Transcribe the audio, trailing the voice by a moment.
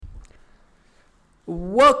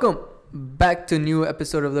Welcome back to a new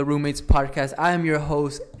episode of the Roommates Podcast. I am your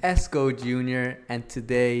host, Esco Jr., and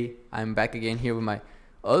today I'm back again here with my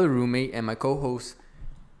other roommate and my co-host,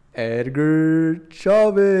 Edgar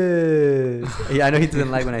Chavez. Yeah, I know he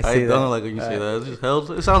doesn't like when I say that. I don't like when you say that. It's just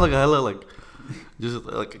hell. It sounds like a hella just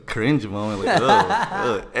like a cringe moment.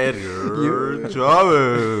 Like, Edgar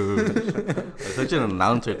Chavez. It's such an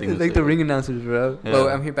announcer thing. It's like the ring announcers, bro. Yeah.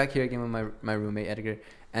 But I'm here back here again with my roommate, Edgar.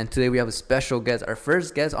 And today we have a special guest, our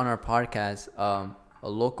first guest on our podcast, a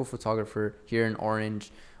local photographer here in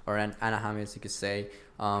Orange, or in Anaheim, as you could say.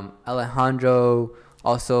 Alejandro,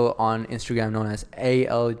 also on Instagram known as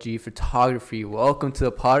ALG Photography. Welcome to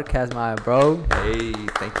the podcast, my bro. Hey,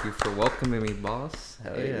 thank you for welcoming me, boss.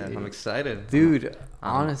 Hell yeah, I'm excited. Dude,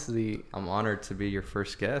 honestly. I'm honored to be your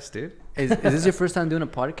first guest, dude. Is this your first time doing a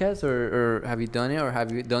podcast, or have you done it, or have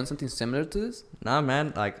you done something similar to this? Nah,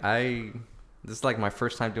 man, this is like my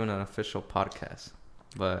first time doing an official podcast.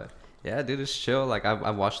 But yeah, dude, it's chill. Like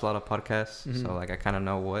I've watched a lot of podcasts, so like I kind of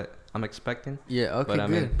know what I'm expecting. Yeah, okay, but I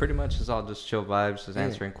good. mean, pretty much it's all just chill vibes, just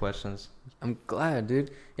answering questions. I'm glad,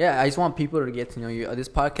 dude. Yeah, I just want people to get to know you. This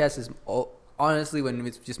podcast is honestly, when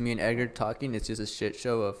it's just me and Edgar talking, it's just a shit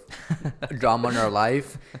show of drama in our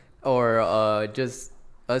life, or just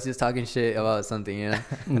us just talking shit about something, you know.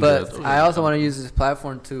 But I also want to use this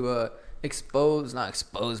platform to not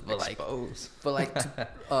expose, but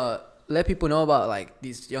to let people know about like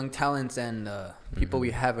these young talents and people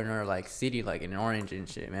we have in our like city, like in Orange and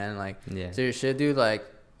shit, man. Like, serious shit, dude. Like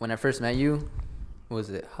when I first met you, what was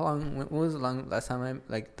it? How long? When was the last time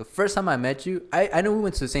the first time I met you? I know we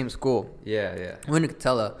went to the same school. Yeah. We went to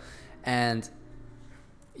Catella, and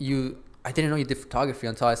I didn't know you did photography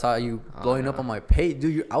until I saw you blowing up on my page,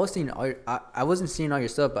 dude. I was seeing I wasn't seeing all your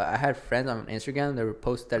stuff, but I had friends on Instagram that were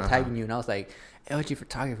tagging you, and I was like, LG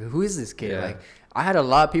Photography, who is this kid? Yeah. Like, I had a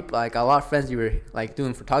lot of people, like a lot of friends you were like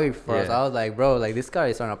doing photography for us. I was like, bro, like this guy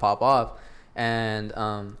is starting to pop off, and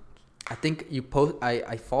I think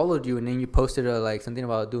I followed you, and then you posted like something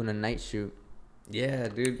about doing a night shoot. Yeah,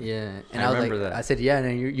 dude. Yeah, and I was remember like, that. I said, yeah, and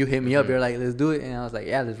then you hit me up. You're like, let's do it, and I was like,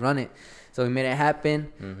 yeah, let's run it. So we made it happen,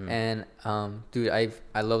 and dude,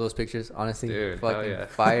 I love those pictures. Honestly, dude, fucking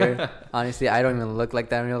fire. Honestly, I don't even look like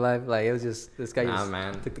that in real life. Like it was just this guy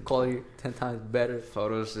took the quality 10 times better.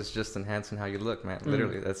 Photos is just enhancing how you look, man.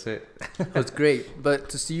 Literally, that's it. It's great, but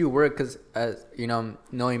to see you work, because as you know,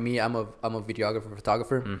 knowing me, I'm a videographer,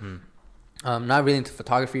 photographer. Not really into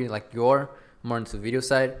photography like you're, more into the video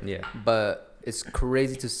side. Yeah, but it's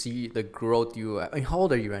crazy to see the growth I mean, how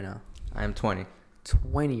old are you right now? I am 20.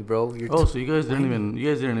 20, bro. So you guys didn't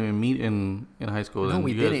even meet in high school? No,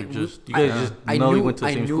 we didn't. You went to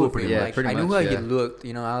the same school pretty much. I knew how he looked.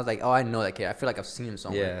 You know, I was like, oh, I know that kid. I feel like I've seen him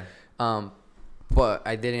somewhere. Yeah. But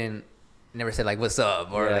I never said like, what's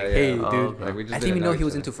up, or hey, dude. Like, I didn't even know he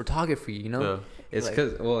was into photography. You know, it's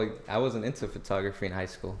because I wasn't into photography in high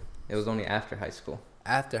school. It was only after high school.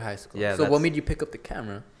 After high school. Yeah. So what made you pick up the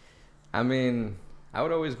camera? I mean, I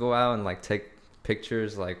would always go out and like take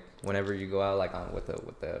pictures, like whenever you go out, like with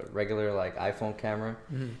the regular like iPhone camera.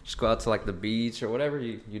 Just go out to like the beach or whatever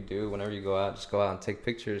you do whenever you go out. Just go out and take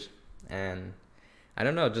pictures. And I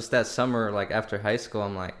don't know, just that summer, like after high school,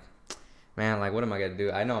 I'm like, man, like what am I gonna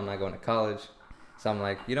do? I know I'm not going to college, so I'm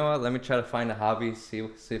like, you know what? Let me try to find a hobby, see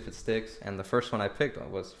if it sticks. And the first one I picked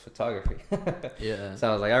was photography. Yeah. So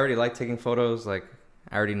I was like, I already like taking photos. Like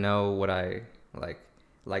I already know what I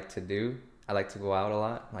like to do. I like to go out a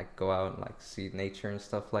lot, like go out and like see nature and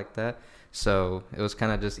stuff like that. So it was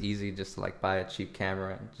kind of just easy just to like buy a cheap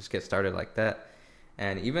camera and just get started like that.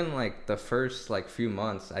 And even like the first like few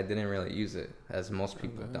months, I didn't really use it, as most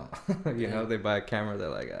people don't. You know, they buy a camera, they're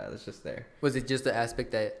like, it's just there. Was it just the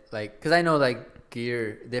aspect that like, because I know like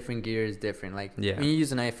different gear is different. Like when you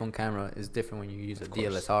use an iPhone camera, it's different when you use a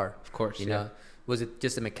DSLR. Of course, you know. Was it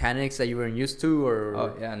just the mechanics that you weren't used to, or?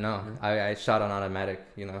 Oh yeah, no. I shot on automatic,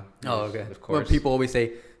 you know. Oh, okay. Of course. When people always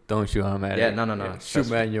say, "Don't shoot automatic." Yeah, no. Shoot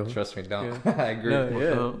manual. Trust me, don't. I agree.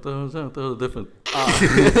 No, that was different. So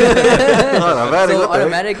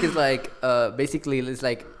automatic is like basically it's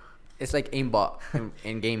like aimbot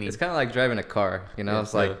in gaming. It's kind of like driving a car, you know.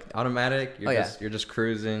 It's like automatic. You're just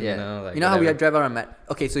cruising, you know. Like you know how we drive automatic.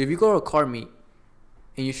 Okay, so if you go to a car meet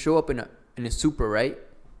and you show up in a Supra, right?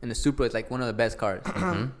 And the Supra is like one of the best cars.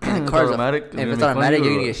 And the car's automatic. If it's automatic,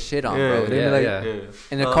 you're gonna get shit on, bro. Yeah.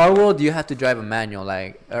 In the car world, you have to drive a manual,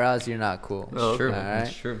 like, or else you're not cool. It's true. Right?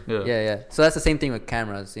 It's true. Yeah. So that's the same thing with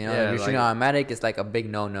cameras. You know, if you're shooting automatic, it's like a big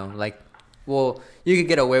no-no. Like, well, you can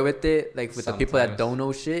get away with it, like with the people that don't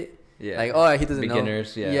know shit. Yeah. Like, oh, he doesn't know.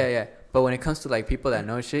 Beginners. Yeah. But when it comes to like people that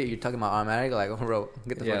know shit, you're talking about automatic. Like, oh, bro,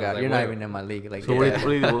 get the fuck out. like, You're not even in my league. Like, So what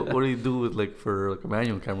do you do with like for like a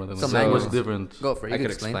manual camera then? So Like, manual- what's different? Go for it. You I can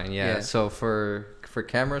could explain. Yeah. So for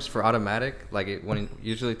cameras, for automatic, like when it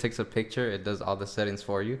usually takes a picture, it does all the settings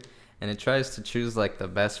for you, and it tries to choose like the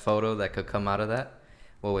best photo that could come out of that.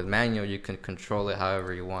 Well, with manual, you can control it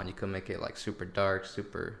however you want. You can make it like super dark,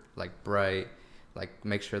 super like bright, like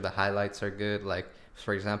make sure the highlights are good. Like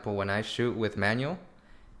for example, when I shoot with manual,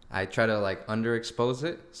 I try to like underexpose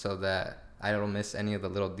it so that I don't miss any of the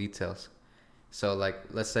little details. So like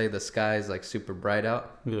let's say the sky is like super bright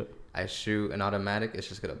out. Yeah. I shoot an automatic, it's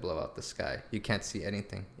just gonna blow out the sky. You can't see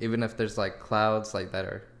anything. Even if there's like clouds like that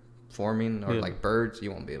are forming or like birds,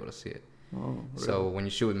 you won't be able to see it. Oh, really? So when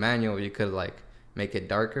you shoot with manual, you could like make it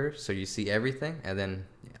darker so you see everything, and then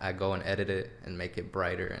I go and edit it and make it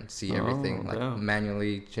brighter and see everything. Like damn.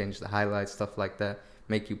 manually change the highlights, stuff like that.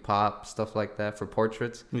 Make you pop, stuff like that for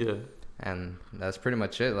portraits. Yeah. And that's pretty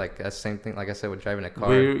much it. Like that's the same thing like I said with driving a car.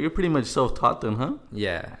 But you're pretty much self-taught then, huh?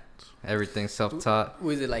 Yeah. Everything's self-taught.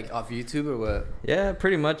 Was it like off YouTube or what? Yeah,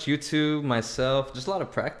 pretty much YouTube, myself. Just a lot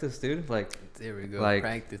of practice, dude. Like There we go. Like,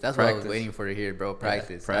 practice. That's what I was practice. waiting for to hear, bro.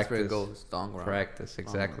 Practice. Yeah, That's where it practice. goes. Long run. practice,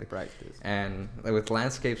 exactly. Practice. And like, with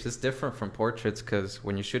landscapes, it's different from portraits because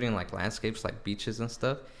when you're shooting like landscapes, like beaches and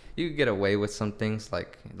stuff, you can get away with some things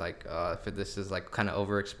like if this is like kind of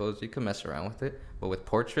overexposed, you can mess around with it. But with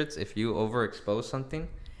portraits, if you overexpose something,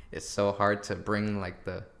 it's so hard to bring like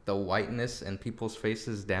the whiteness in people's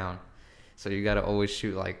faces down. So you gotta always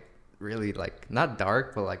shoot like really like not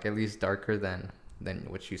dark, but like at least darker than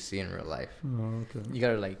what you see in real life. Oh, okay. You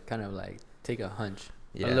gotta like kind of like take a hunch,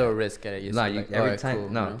 Yeah. a little risk at it. No, Like, every alright, time. cool,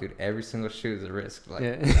 No, you know? dude, every single shoot is a risk. Like,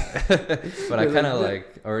 Yeah. but I kind of like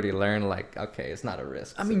already learned like, okay, it's not a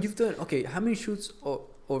risk. I mean, you've done okay. How many shoots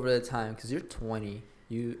over the time? Because you're 20.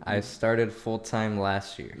 I started full time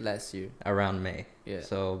last year, last year. around May. Yeah.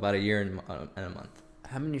 So about a year and a month.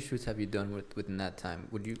 How many shoots have you done within that time?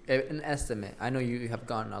 Would you an estimate? I know you have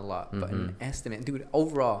gone a lot, but an estimate, dude.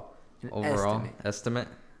 Overall, Estimate,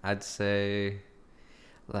 I'd say,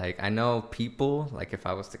 like I know people. Like if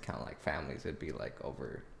I was to count like families, it'd be like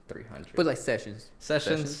over 300. But like sessions.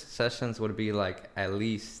 Sessions would be like at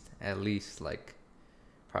least like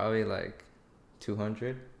probably like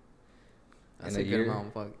 200. That's in a a good year.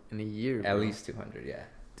 amount. Fuck, in a year. At bro. least 200, yeah.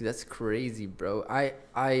 Dude, that's crazy, bro. I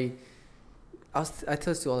tell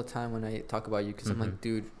this to you all the time when I talk about you because I'm like,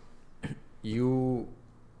 dude, you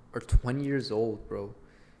are 20 years old, bro.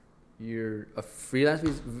 You're a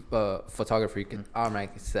freelance photographer. You can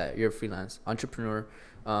automatically say you're a freelance entrepreneur.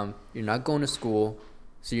 You're not going to school,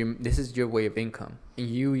 so this is your way of income. And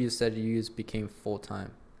you said you just became full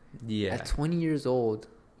time. Yeah. At 20 years old,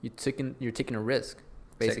 you're taking a risk,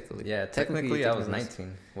 basically. Technically I was taking a risk.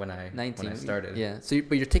 19 when I 19 when I started. Yeah. So,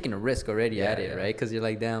 but you're taking a risk already at it, Yeah. right? Because you're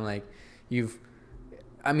like, damn, like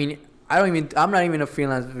I mean, I'm not even a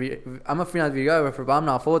freelance. I'm a freelance videographer, but I'm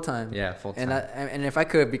not full time. Yeah, full time. And if I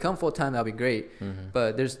could become full time, that'd be great. Mm-hmm.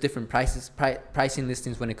 But there's different pricing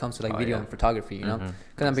listings when it comes to like video and photography, you know.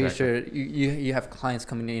 Because I'm pretty sure you have clients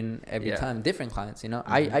coming in every time, different clients, you know.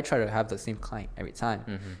 I try to have the same client every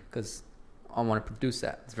time because I want to produce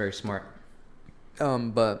that. It's very smart.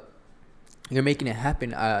 But you're making it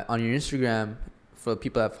happen on your Instagram. For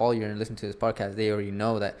people that follow you and listen to this podcast, they already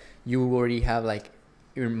know that you already have like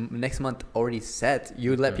your next month already set.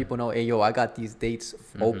 You would let people know, hey, yo, I got these dates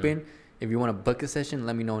open. If you want to book a session,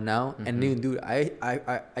 let me know now. And then, dude,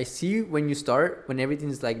 I see when you start, when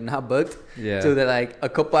everything's like not booked, so that like a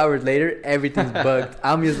couple hours later, everything's booked.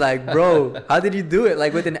 I'm just like, bro, how did you do it?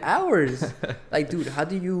 Like within hours. Like, dude,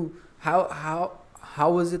 how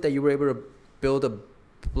was it that you were able to build a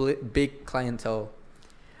big clientele?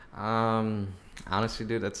 Honestly,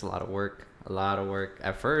 dude, that's a lot of work.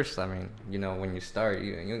 At first, I mean, you know, when you start,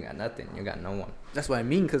 you got nothing. You got no one. That's what I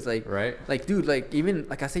mean, cause like, right? Like, dude, like even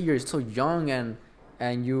like I say, you're so young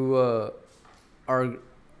and you are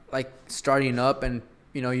like starting up, and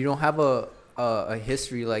you know you don't have a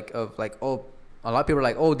history like of like, oh, a lot of people are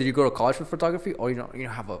like, oh, did you go to college for photography? Or you don't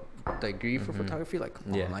have a degree for photography? Like,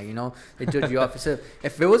 come on, like, you know, they judge you off yourself.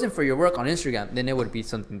 If it wasn't for your work on Instagram, then it would be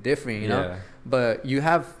something different, you know. But you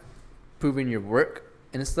have proven your work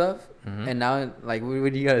and stuff, and now like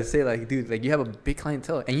what do you gotta say, like, dude, like you have a big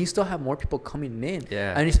clientele and you still have more people coming in,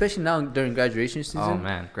 and especially now during graduation season. Oh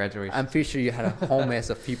man, graduation, I'm pretty sure you had a whole mess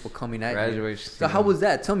of people coming at graduation you. So how was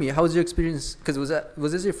that? Tell me, how was your experience? Because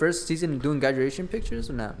was this your first season doing graduation pictures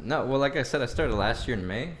or not? No, well, like I said, I started last year in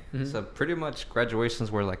May, so pretty much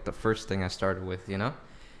graduations were like the first thing I started with, you know.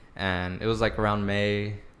 And it was like around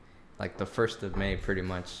May, like the 1st of May pretty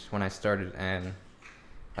much when I started. And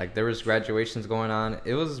Like there was graduations going on.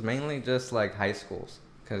 It was mainly just like high schools,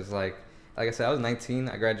 cause like I said, I was 19.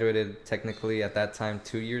 I graduated technically at that time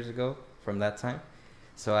 2 years ago from that time.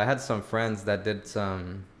 So I had some friends that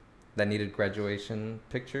needed graduation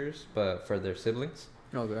pictures, but for their siblings.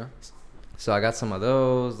 Okay. So I got some of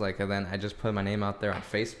those, like, and then I just put my name out there on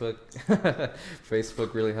Facebook.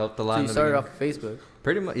 Facebook really helped a lot. So you started off Facebook?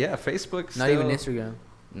 Pretty much, yeah. Facebook. Not even Instagram.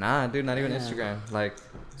 Nah, dude, not even Instagram. Like,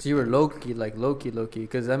 so you were low key,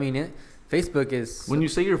 because I mean, Facebook is. When you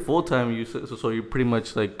say you're full time, so you pretty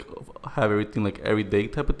much like have everything like every day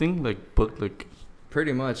type of thing, like booked like.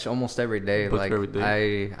 Pretty much almost every day. Like every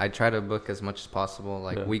day. I try to book as much as possible.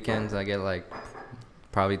 Like weekends, I get like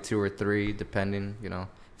probably 2 or 3, depending, you know,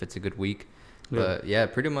 if it's a good week. Yeah. But yeah,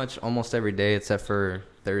 pretty much almost every day except for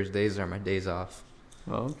Thursdays are my days off.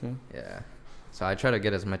 Oh, okay. Yeah, so I try to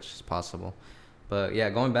get as much as possible. But yeah,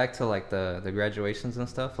 going back to like the graduations and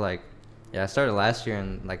stuff, like yeah, I started last year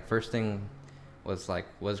and like first thing was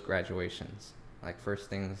graduations. Like first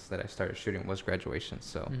things that I started shooting was graduations.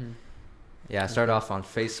 So yeah, I started off on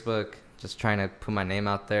Facebook, just trying to put my name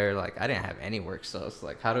out there. Like I didn't have any work, so it's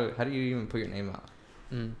like how do you even put your name out?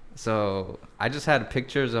 So I just had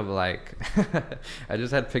pictures of like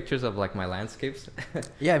my landscapes.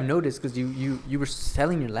 Yeah, I've noticed because you were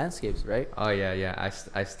selling your landscapes, right? Oh yeah.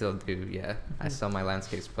 I still do. Yeah, I sell my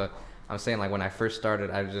landscapes, but I'm saying like when I first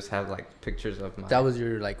started, I just had like pictures of my. That was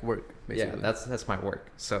your like work, basically. Yeah, that's my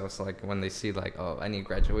work. So it's like when they see like, oh, I need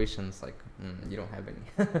graduations, like you don't have any.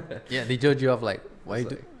 Yeah, they judge you off like, why you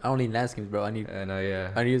do? I don't need landscapes, bro. I need.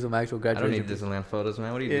 I need some actual graduation. I don't need Disneyland photos,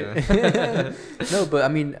 man. What are you doing? No, but I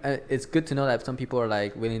mean, it's good to know that some people are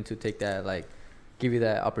like willing to take that, like, give you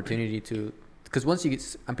that opportunity to, because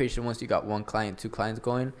I'm pretty sure once you got 1 client, 2 clients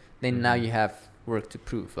going, then now you have work to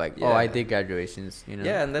prove, like, oh, I did graduations, you know.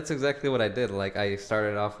 Yeah, and that's exactly what I did. Like I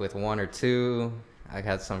started off with 1 or 2. I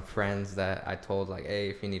had some friends that I told like, hey,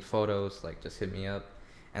 if you need photos, like just hit me up,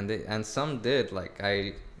 and some did. Like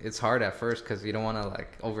it's hard at first because you don't want to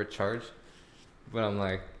like overcharge, but I'm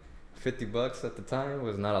like, $50 at the time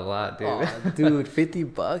was not a lot, dude. Oh, dude,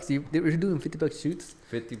 $50? They were doing $50 shoots.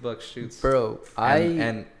 $50 shoots, bro.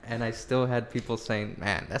 And I still had people saying,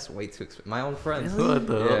 "Man, that's way too expensive." My own friends.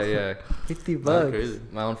 Really? Yeah.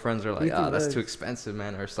 $50. My own friends are like, "Oh, that's too expensive,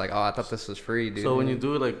 man." Or it's like, "Oh, I thought this was free, dude." So when you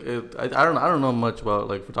do it, like, I don't know much about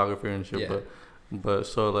like photography and shit, but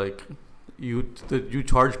so like, you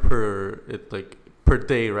charge per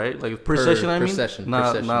day, right? Like per session, I mean?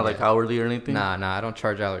 Not like hourly or anything? Nah, I don't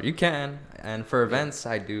charge hourly. You can. And for events,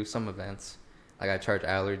 I do some events. Like I charge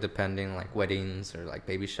hourly depending, like weddings or like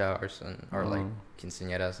baby showers or like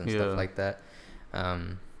quinceañeras and stuff like that.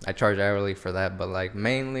 I charge hourly for that, but like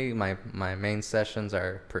mainly my main sessions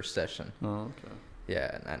are per session. Oh, okay.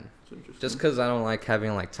 Yeah, and just because I don't like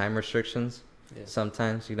having like time restrictions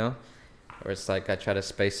sometimes, you know? Or it's like I try to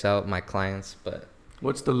space out my clients, but...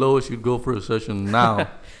 What's the lowest you'd go for a session now?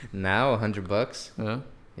 Now, $100. Yeah.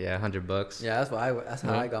 Yeah, $100. Yeah, that's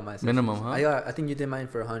how I got my sessions. Minimum, huh? I think you did mine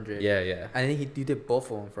for 100. Yeah. I think you did both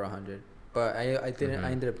of them for 100. But I didn't. I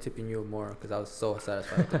ended up tipping you more because I was so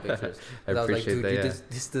satisfied with the pictures. I appreciate like, dude, that.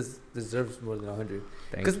 this deserves more than 100.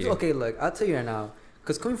 Thank you. Okay, look, I'll tell you right now.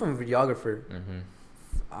 Because coming from a videographer,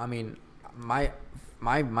 I mean, my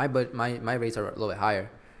rates are a little bit higher.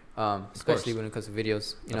 Especially when it comes to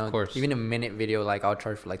videos, you know, even a minute video, like I'll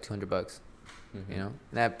charge for like $200, you know,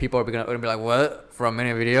 that people are gonna be like, what, for a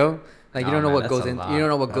minute video? Like you don't know what goes in, you don't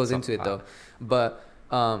know what goes into it though. But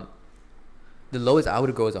the lowest I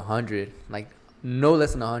would go is 100, like no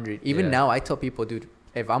less than 100. Even now, I tell people, dude,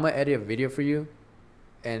 if I'm gonna edit a video for you,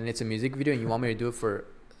 and it's a music video, and you want me to do it for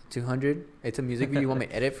 200, it's a music video you want me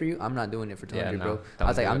to edit for you, I'm not doing it for 200, bro. I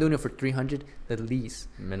was like, I'm doing it for 300 at least,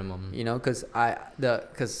 minimum, you know, because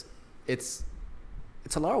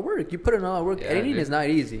it's a lot of work. You put in a lot of work. Editing is not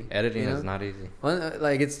easy. Editing is not easy. Well,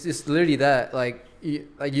 like it's just literally that. Like you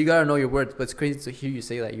gotta know your worth. But it's crazy to hear you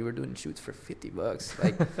say that you were doing shoots for $50.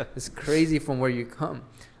 Like it's crazy from where you come.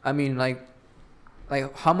 I mean, like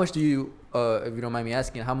how much do you, if you don't mind me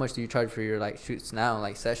asking, how much do you charge for your like shoots now,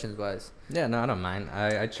 like sessions wise? Yeah, no, I don't mind.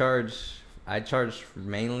 I charge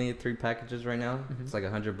mainly 3 packages right now. It's like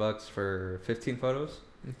 $100 for 15 photos.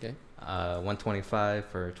 Okay. 125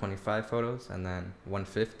 for 25 photos, and then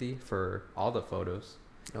 150 for all the photos,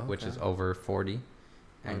 which is over 40,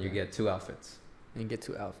 and you get 2 outfits. And you get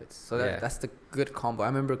 2 outfits. So that's the good combo. I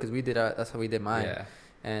remember because that's how we did mine. Yeah.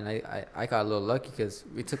 And I got a little lucky because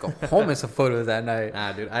we took a whole mess of photos that night.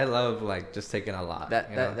 Nah, dude, I love like just taking a lot.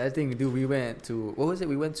 That thing, dude. We went to, what was it?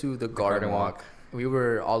 We went to the garden walk. We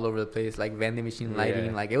were all over the place, like vending machine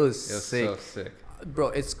lighting. Like it was sick. So sick. Bro,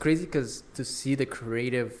 it's crazy because to see the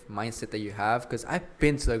creative mindset that you have, because I've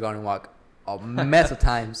been to the garden walk a mess of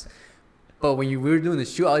times. But when we were doing the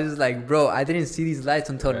shoot, I was just like, bro, I didn't see these lights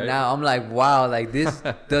until now. I'm like, wow, like this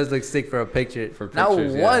does look sick for a picture. Not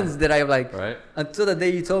once did I like, until the day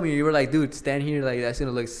you told me, you were like, dude, stand here, like that's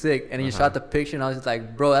gonna look sick. And then you shot the picture, and I was just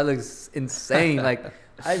like, bro, that looks insane. Like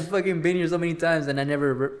I've fucking been here so many times, and I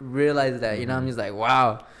never realized that. You know, I'm just like,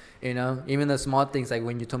 wow. You know, even the small things, like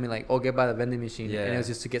when you told me like, oh, get by the vending machine, and it was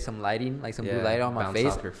just to get some lighting, like some blue light on my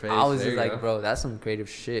face. I was just like, bro, that's some creative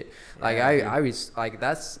shit. Like I was like,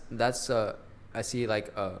 that's I see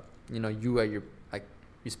like you know, you are your like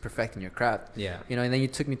just perfecting your craft. Yeah. You know, and then you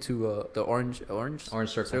took me to the orange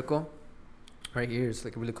circle. Right here, it's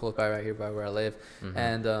like really close by right here by where I live,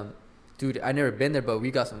 and dude, I never been there, but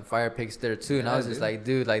we got some fire pics there too, and I was just like,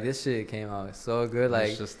 dude, like this shit came out so good.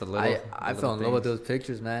 Like, just the little, I fell in love with those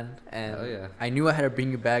pictures, man. And I knew I had to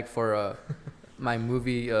bring you back for my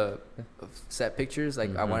movie set pictures.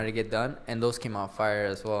 Like, I wanted to get done, and those came out fire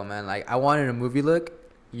as well, man. Like, I wanted a movie look.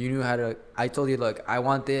 You knew how to. I told you, look, I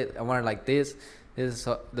wanted like this. This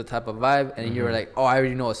is the type of vibe, and you were like, oh, I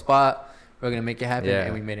already know a spot. We're gonna make it happen,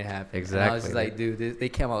 and we made it happen. Exactly. And I was just like, dude, they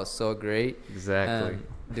came out so great. Exactly.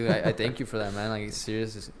 Dude, I thank you for that, man. Like, it's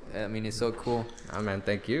serious. I mean, it's so cool. Oh, man,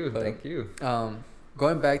 thank you. But, thank you.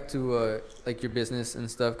 Going back to like your business and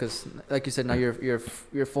stuff, because like you said, now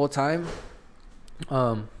you're full time.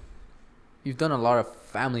 You've done a lot of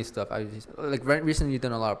family stuff. Recently, you've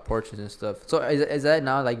done a lot of portraits and stuff. So is that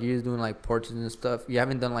now like you're doing like portraits and stuff? You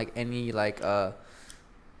haven't done like any like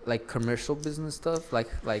commercial business stuff, like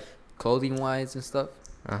clothing wise and stuff.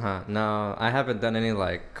 No, I haven't done any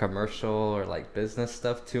like commercial or like business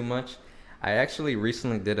stuff too much. I actually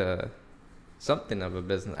recently did something of a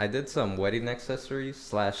business. I did some wedding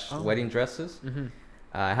accessories / wedding dresses.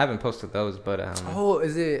 I haven't posted those, but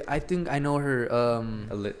is it? I think I know her.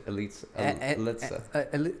 Elitza.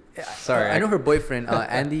 Sorry, I know her boyfriend.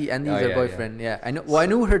 Andy. Andy's her boyfriend. Yeah, I know. Well, I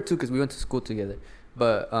knew her too because we went to school together.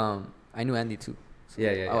 But I knew Andy too. So,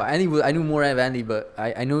 Andy I knew more of Andy, but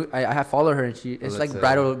I knew I have followed her, and it's like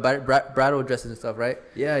bridal dresses and stuff, right?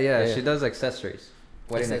 Yeah. She does accessories,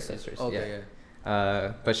 wedding accessories. Okay,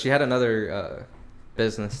 but she had another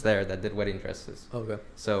business there that did wedding dresses. Okay.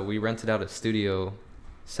 So we rented out a studio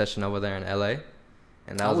session over there in LA,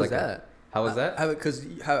 and that was that? How was that? Because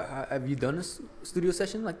have you done a studio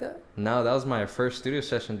session like that? No, that was my first studio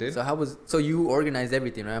session, dude. So you organized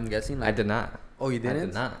everything, right? I'm guessing. Like, I did not. Oh, you didn't? I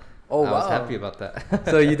did not. Oh, I was happy about that.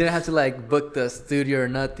 So you didn't have to like book the studio or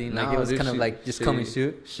nothing. Like, it was kind of like just come and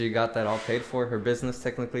shoot. She got that all paid for. Her business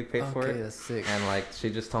technically paid for it. Okay, that's sick. And like she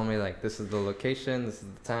just told me like, this is the location, this is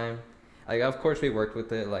the time. Like, of course we worked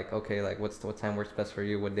with it. Like, okay, like what time works best for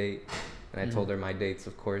you? What date? And I told her my dates,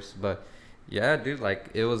 of course. But yeah, dude,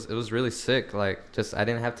 like it was really sick. Like, just I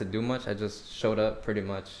didn't have to do much. I just showed up pretty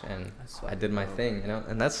much, and I did my thing, you know.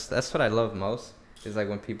 And that's what I love most. Is like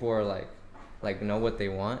when people are like know what they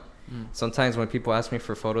want. Sometimes when people ask me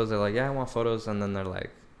for photos, they're like, yeah, I want photos, and then they're like,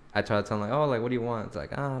 I try to tell them like, oh, like what do you want? It's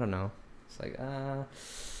like, I don't know. It's like,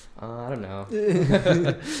 I don't know.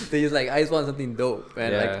 They just like, I just want something dope,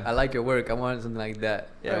 man. Like, I like your work. I want something like that.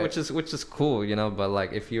 Yeah, right? which is cool, you know. But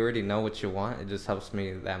like, if you already know what you want, it just helps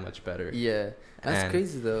me that much better. Yeah, that's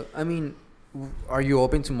crazy though. I mean, are you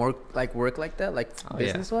open to more like work like that, like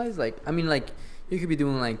business wise? Like, I mean, like you could be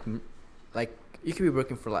doing like you could be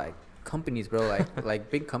working for like companies, bro.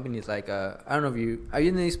 Like big companies. Like I don't know if you are you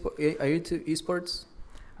into esports?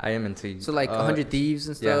 I am into. So like 100 Thieves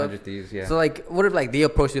and stuff. Yeah, 100 Thieves. Yeah. So like, what if like they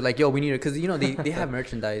approach you like, yo, we need it, because you know they have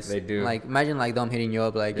merchandise. They do. Like, imagine like them hitting you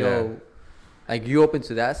up like, yo, like you open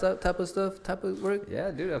to that type of work? Yeah,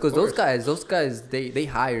 dude. Because those guys, they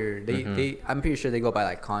hire. They I'm pretty sure they go by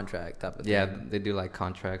like contract type of thing. Yeah, they do like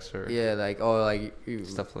contracts or. Yeah, like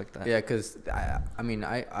stuff like that. Yeah, because I mean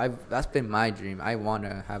that's been my dream. I want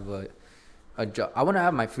to have a job. I want to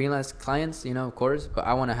have my freelance clients, you know, of course, but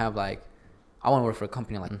I want to have like. I want to work for a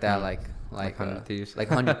company like that, like 100 Thieves,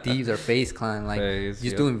 like 100 Thieves or Face Clan, like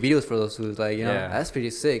just doing videos for those dudes, like, you know, that's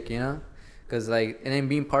pretty sick, you know, because like, and then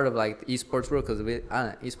being part of like the esports world, because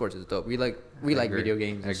esports is dope. We like video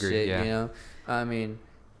games and shit, you know. I mean,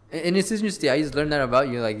 and it's interesting. I just learned that about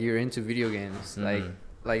you, like you're into video games,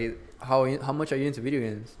 like how much are you into video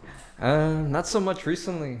games? Not so much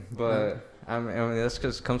recently, but I mean that's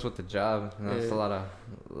because comes with the job. You know, it's a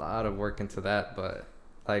lot of work into that, but.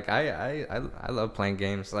 Like I love playing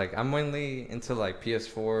games. Like I'm mainly into like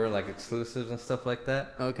PS4 like exclusives and stuff like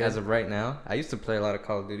that. Okay. As of right now, I used to play a lot of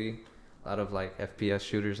Call of Duty, a lot of like FPS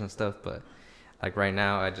shooters and stuff. But like right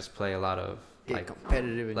now, I just play a lot of Get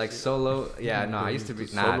competitive and like shit. solo. Yeah, no, I used to be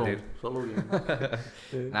dude. Solo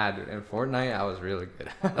game. Nah, dude. In Fortnite, I was really good.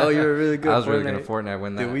 Oh, you were really good. I was really good at Fortnite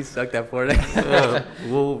when that. Dude, we sucked at Fortnite. Yeah,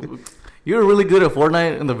 well, you were really good at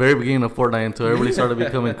Fortnite in the very beginning of Fortnite until everybody started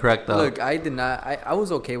becoming cracked out. Look, I did not. I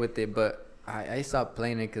was okay with it, but I stopped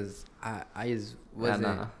playing it because I just wasn't.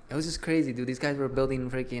 Yeah, nah. It was just crazy, dude. These guys were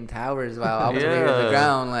building freaking towers while I was laying on the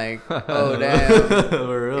ground. Like, oh damn.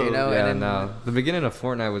 You know? Yeah, and then, no. The beginning of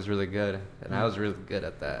Fortnite was really good, and I was really good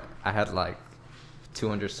at that. I had like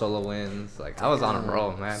 200 solo wins. Like I was on a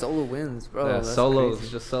roll, man. Solo wins, bro. Yeah, That's solos,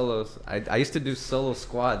 crazy. just solos. I used to do solo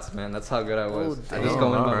squads, man. That's how good I was. Oh, I just damn. go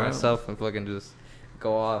in by Alright. myself and fucking just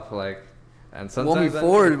go off like. And sometimes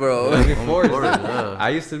 1v4, bro. 1v4, yeah. I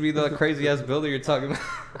used to be the crazy ass builder you're talking about.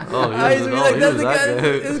 Oh, I used to be like, he that's was the guy. that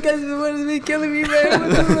This guy's the one that's killing me, man. What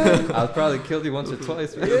the fuck? I probably killed you once or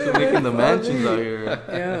twice. Man. You're making the mansions out here.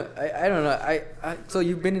 Yeah, I don't know. I so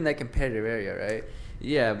you've been in that competitive area, right?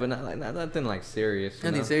 Yeah, but nothing like serious. You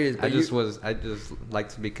Nothing know? serious, but I just like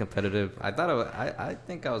to be competitive. I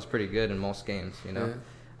think I was pretty good in most games. You know,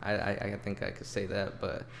 I think I could say that.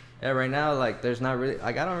 But yeah, right now like there's not really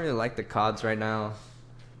like I don't really like the CODs right now.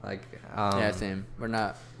 Like yeah, same. We're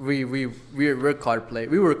not. We're COD players.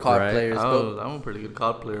 We were COD Right. players. But I'm a pretty good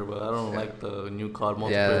COD player, but I don't like the new COD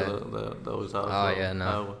Yeah. multiplayer that was out. Oh, yeah,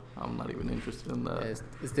 no. I'm not even interested in that.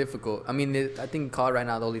 it's difficult. I mean, I think COD right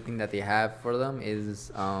now the only thing that they have for them is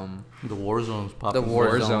The Warzone's popping. The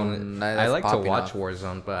Warzone. I that's like to popping watch up.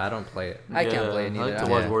 Warzone, but I don't play it. I can't play it I neither. like to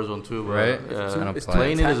watch Warzone too, but Right? yeah. I don't it's play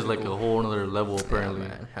Playing it is tactical. like a whole other level apparently.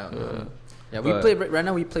 man. Hell Yeah. no. Yeah, we But- play right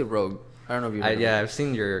now. We play Rogue. I don't know if you. Yeah, I've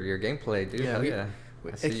seen your gameplay, dude. Yeah, Hell we- yeah.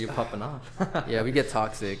 I see you popping off. Yeah, we get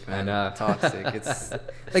toxic, man. I know. Toxic. It's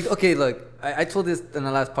like, okay, look, I told this in the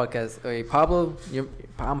last podcast. Okay, Pablo,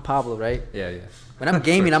 I'm Pablo, right? Yeah. When I'm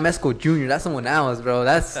gaming, I'm Esco Jr. That's someone else, bro.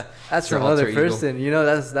 That's Your some alter other ego. person. You know,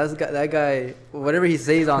 that guy. Whatever he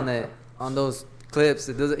says on those clips,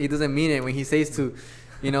 he doesn't mean it when he says to,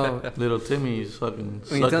 you know, Little Timmy's fucking.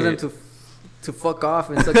 when he tells him to fuck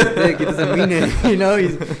off and suck his dick, he doesn't mean it. You know,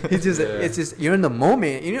 he's just it's just you're in the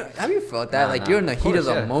moment. You know, have you felt that? Like you're in the heat of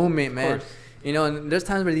the moment, man. course. You know, and there's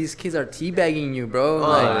times where these kids are teabagging you, bro. Oh,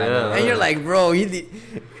 like, yeah. and you're like, bro,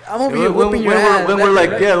 I'm over here whooping your ass. When we're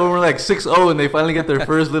like 6-0 and they finally get their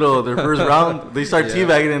first round, they start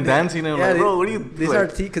teabagging and dancing and I'm like, bro, what are you? They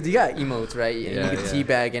start because you got emotes, right? And you can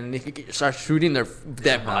teabag and if you start shooting their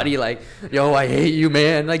dead body, like, yo, I hate you,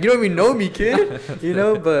 man. Like you don't even know me, kid. You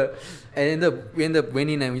know, but. And we end up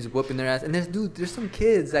winning and he's whooping their ass. And there's some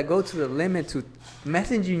kids that go to the limit to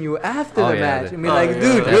messaging you after the match. I mean, like,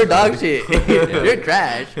 dude, you're dog shit. You're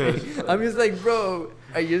trash. I'm just like, bro,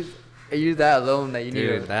 are you that alone that you need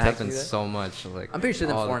to Dude, that text me happens so much. Like I'm pretty sure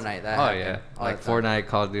in all the Fortnite time. that Oh happened yeah, all like the time. Fortnite,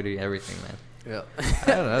 Call of Duty, everything, man. Yeah. I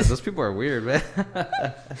don't know. Those people are weird, man.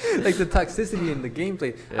 Like the toxicity in the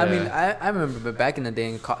gameplay. I mean, I remember, but back in the day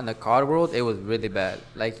in the COD world, it was really bad.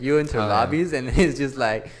 Like you enter lobbies and it's just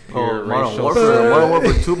like Pure Modern racial Warfare, Modern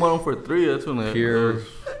Warfare 2, Modern Warfare 3. That's when it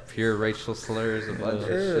pure racial slurs, a bunch of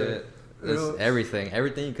shit. It's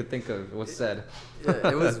everything you could think of was said. Yeah,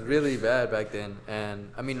 it was really bad back then.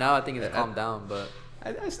 And I mean, now I think it's calmed down, but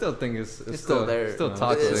I still think it's still there. Still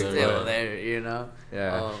toxic. It's still there, you know.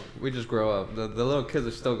 Yeah, we just grow up. The little kids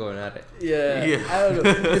are still going at it. Yeah. I don't know.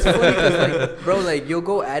 It's funny because, like, bro, like, you'll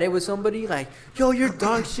go at it with somebody, like, yo, you're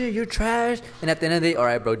dog shit, you're trash. And at the end of the day, all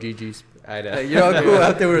right, bro, GG's. I know. Like, you're all cool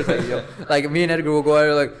afterwards. Like, yo, like, me and Edgar will go at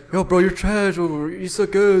it, like, yo, bro, you're trash, or you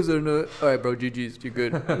suck ass, or no. All right, bro, GG's, you're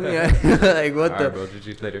good. Yeah. Like, what All the? right, bro,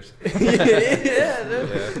 GG's later.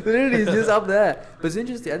 Literally, it's just up that. But it's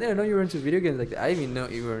interesting. I didn't know you were into video games like that. I didn't even know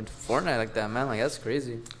you were into Fortnite like that, man. Like, that's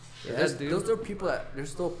crazy. Yeah, there's still people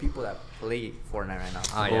that play Fortnite right now.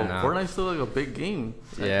 Oh, yeah, no. Fortnite's still like a big game.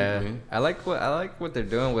 Yeah, I like what they're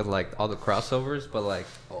doing with like all the crossovers, but like,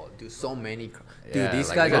 oh, dude, so many. Dude, Yeah, these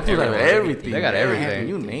like, guys they got got everything. They got everything.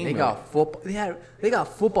 You name They it. got football. They got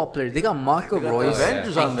football players. They got Marco They got Royce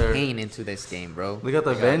Avengers and on there. Kane into this game, bro. They got the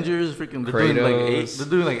Avengers, freaking. They're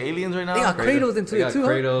doing like aliens right now. They got Kratos into They it got too.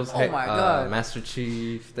 Kratos. Oh my god. Master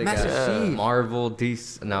Chief. They Master got Chief. Marvel,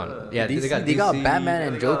 DC. No, yeah, DC, they got they got DC, Batman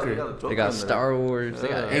and Joker. They got Star Wars. They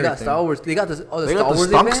got They got everything. Star Wars. They got the They Star got the Wars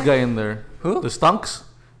Stunks event. guy in there. Who? The Stunks.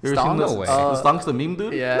 You ever seen Stunks? this? No way. The Stunks, the meme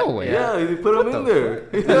dude. Yeah. No way. Yeah, they put him in there.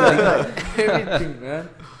 Everything, man.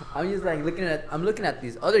 I'm just like looking at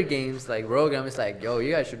these other games like Rogue. And I'm just like, yo,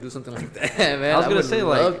 you guys should do something like that, man. I was gonna would say,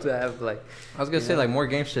 love like- to have like. I was gonna say like more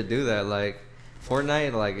games should do that. Like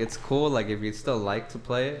Fortnite, like it's cool. Like if you still like to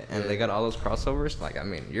play it, and they got all those crossovers. Like I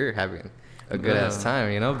mean, you're having a good ass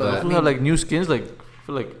time, you know. But But we have like new skins, like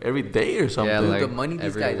feel like every day or something. Yeah, like the money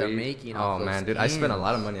these guys are making. Oh man, dude, I spent a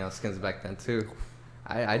lot of money on skins back then too.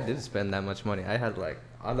 I did spend that much money. I had like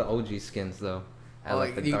all the OG skins though. I had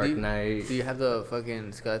like the Dark Knight. Do you have the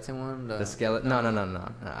fucking skeleton one? The skeleton? No.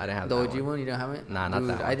 I didn't have the that OG one. You don't have it? Nah, not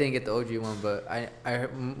that one. I didn't get the OG one, but I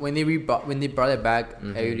when they brought it back,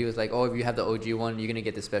 everybody was like, "Oh, if you have the OG one, you're gonna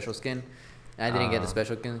get the special skin." And I didn't get the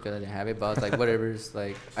special skin because I didn't have it, but I was like, whatever. It's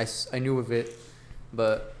like I knew of it,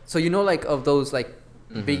 but so like of those like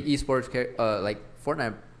big esports like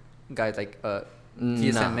Fortnite guys like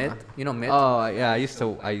TSM Myth, you know Myth? Oh yeah, I used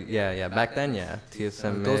to. Back then, yeah.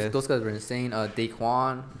 TSM Myth. Those guys were insane.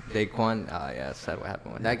 Daquan. Yeah, sad what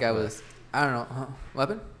happened with that him. guy was. I don't know. What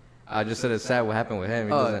happened? I just said it's sad what happened with him.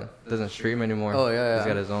 He doesn't stream anymore. Oh yeah. He's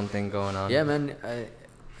got his own thing going on. Yeah, man.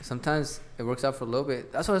 Sometimes it works out for a little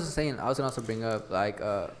bit. That's what I was saying. I was gonna also bring up like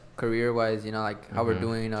career-wise, like how we're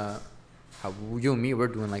doing. How you and me we're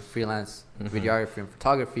doing like freelance videography and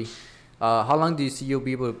photography. How long do you see you'll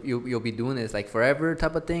be doing this, like forever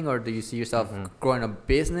type of thing, or do you see yourself growing a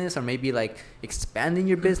business, or maybe like expanding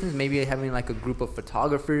your business, maybe having like a group of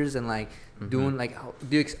photographers and like doing like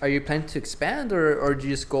are you planning to expand or do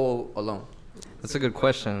you just go alone? That's a good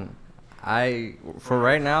question. For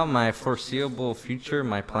right now, my foreseeable future,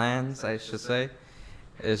 my plans I should say,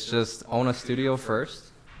 is just own a studio first.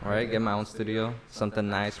 All right, get my own studio, something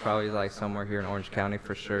nice, probably like somewhere here in Orange County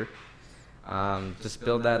for sure. Just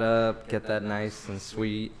build that up, get that nice and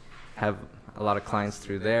sweet, have a lot of clients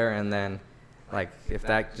through there, and then like if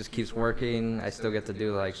that just keeps working, I still get to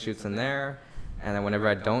do like shoots in there, and then whenever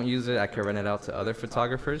I don't use it, I can rent it out to other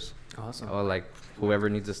photographers. Awesome. Or like whoever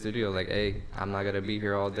needs a studio, like, hey, I'm not gonna be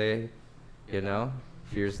here all day,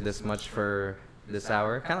 here's this much for this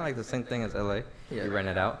hour, kind of like the same thing as LA. You rent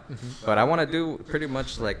it out. But I want to do pretty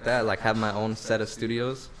much like that, like have my own set of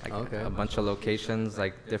studios, like a bunch of locations,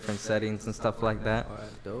 like different settings and stuff like that.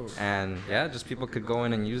 Dope. And yeah, just people could go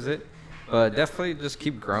in and use it. But definitely just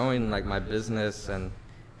keep growing like my business and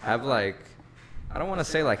have like, I don't want to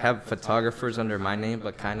say like have photographers under my name,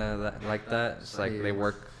 but kind of like that. It's like they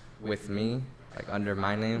work with me, like under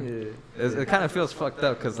my name. It kind of feels fucked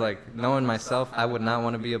up because like knowing myself, I would not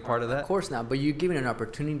want to be a part of that. Of course not, but you're giving an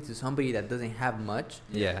opportunity to somebody that doesn't have much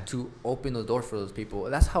to open the door for those people.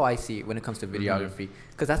 That's how I see it when it comes to videography,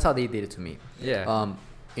 because that's how they did it to me.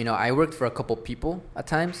 I worked for a couple people at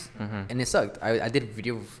times, and it sucked. I did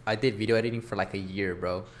video editing for like a year,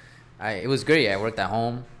 bro. It was great. I worked at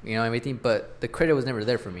home, everything, but the credit was never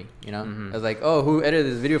there for me. I was like, oh, who edited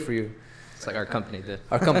this video for you? It's like our company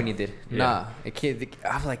did. Nah, it can't.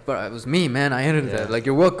 I was like, bro, it was me, man. I edited that. Like,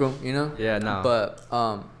 you're welcome, Yeah, no. But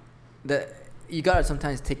you gotta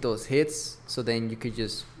sometimes take those hits, so then you could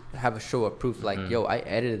just have a show of proof, like, yo, I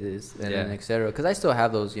edited this, and then etc. Because I still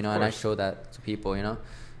have those, and I show that to people, No,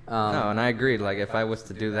 and I agree. Like, if I was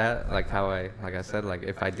to do that, like like I said, like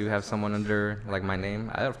if I do have someone under like my name,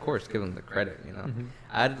 I of course give them the credit.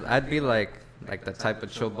 I'd be like the type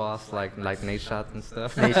of chill boss, like Nate Shot and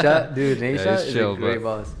stuff. Nate Shot is chill, a great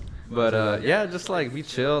boss. But yeah, just like be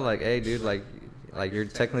chill. Like, hey, dude, like you're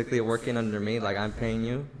technically working under me. Like, I'm paying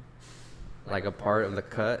you like a part of the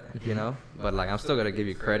cut, But like, I'm still gonna give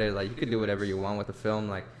you credit. Like, you could do whatever you want with the film.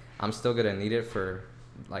 Like, I'm still gonna need it for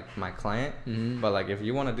like my client. But like, if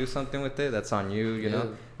you want to do something with it, that's on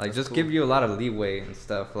you. Like, just give you a lot of leeway and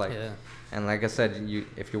stuff. Like. And like I said,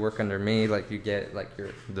 if you work under me, like you get like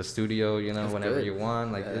the studio, whenever you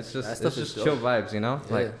want. Like it's just chill vibes,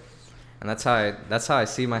 Like, and that's how I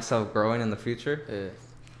see myself growing in the future.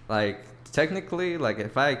 Like technically, like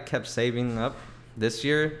if I kept saving up this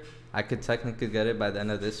year, I could technically get it by the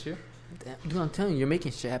end of this year. Dude, I'm telling you, you're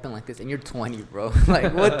making shit happen like this, and you're 20, bro.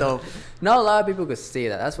 Like, what the? Not a lot of people could say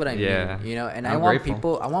that. That's what I mean. And I want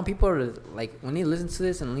people to like when they listen to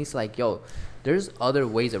this, and at least like, yo, there's other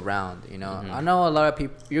ways around. I know a lot of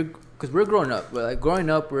people. Because we're growing up. But like growing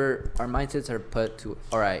up, our mindsets are put to,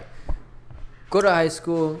 all right, go to high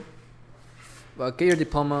school, get your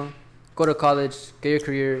diploma, go to college, get your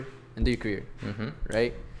career, and do your career,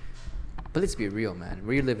 right? But let's be real, man.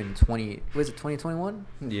 We're living in 2021?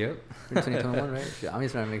 Yep. We're in 2021, right? I'm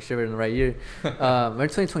just trying to make sure we're in the right year. We're in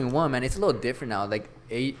 2021, man. It's a little different now. I'm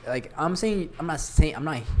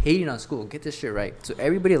not hating on school. Get this shit right. So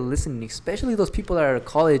everybody listening, especially those people that are at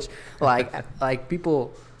college, like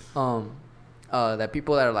people,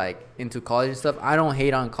 people that are like into college and stuff. I don't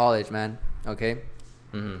hate on college, man. Okay.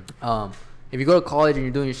 If you go to college and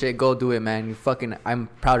you're doing your shit, go do it, man. I'm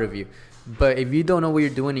proud of you. But if you don't know what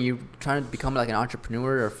you're doing and you're trying to become like an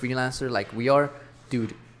entrepreneur or freelancer like we are,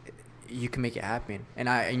 dude, you can make it happen.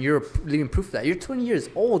 And you're living proof of that. You're 20 years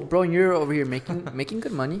old, bro, and you're over here making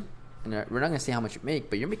good money. and we're not gonna say how much you make,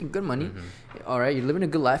 but you're making good money. All right, you're living a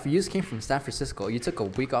good life. You just came from San Francisco. You took a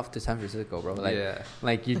week off to San Francisco, bro.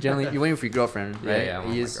 Like you generally you're waiting for your girlfriend, right?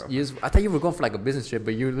 I thought you were going for like a business trip,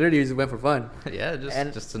 but you literally just went for fun. Yeah,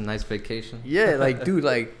 just a nice vacation. Yeah, like dude,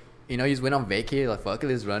 like you just went on vacay, like fuck it,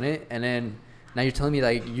 let's run it, and then now you're telling me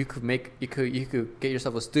like you could get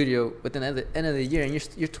yourself a studio within the end of the year, and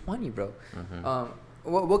you're 20, bro.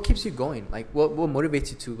 What keeps you going? Like what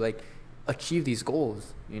motivates you to like achieve these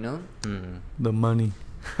goals? The money.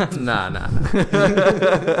 Nah.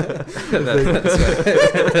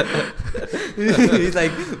 He's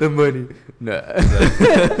like the money.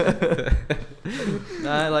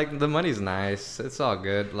 Nah, like the money's nice. It's all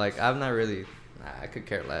good. Like I'm not really. I could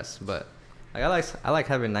care less, but like I like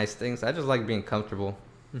having nice things. I just like being comfortable.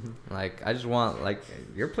 Like I just want like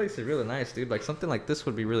your place is really nice, dude. Like something like this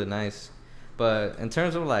would be really nice. But in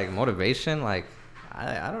terms of like motivation, like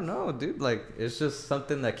I don't know, dude. Like it's just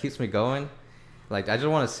something that keeps me going. Like I just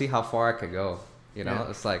want to see how far I could go.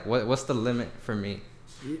 It's like what's the limit for me?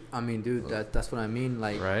 I mean, dude, that's what I mean.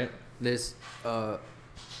 Like right? There's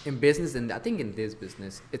in business, and I think in this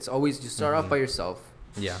business, it's always you start off by yourself.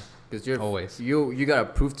 Yeah. Because you're always you gotta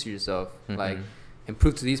prove to yourself like and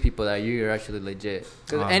prove to these people that you're actually legit.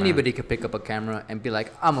 Because anybody could pick up a camera and be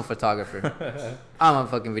like, I'm a photographer, I'm a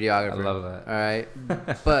fucking videographer. I love that. All right,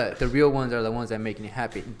 but the real ones are the ones that are making you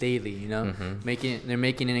happy daily. They're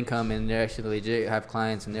making an income and they're actually legit. Have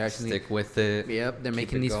clients and they're actually stick with it. Yep, they're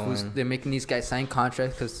making these guys sign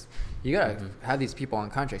contracts because. You gotta have these people on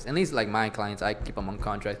contracts. At least like my clients, I keep them on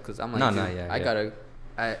contract because I'm like,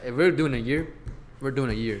 if we're doing a year, we're doing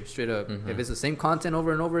a year straight up. If it's the same content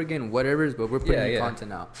over and over again, whatever, but we're putting new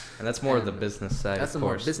content out. And that's more of the business side. That's the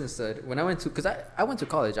more business side. When I went to, because I went to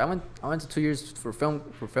college. I went to 2 years for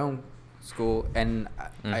film school, and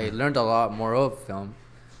I learned a lot more of film,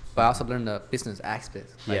 but I also learned the business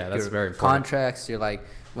aspect. Like that's very important. Contracts. You're like,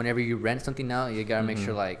 whenever you rent something out, you gotta make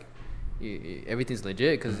sure like. Everything's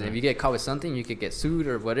legit because if you get caught with something, you could get sued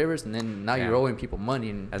or whatever, and then now you're owing people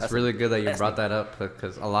money. And that's really good that you brought that up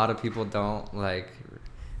because a lot of people don't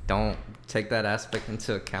take that aspect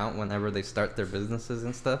into account whenever they start their businesses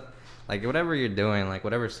and stuff. Like whatever you're doing, like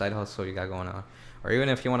whatever side hustle you got going on, or even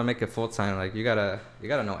if you want to make it full time, like you gotta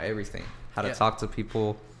know everything, how to talk to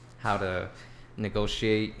people, how to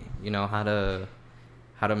negotiate,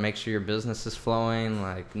 how to make sure your business is flowing,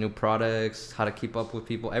 like new products, how to keep up with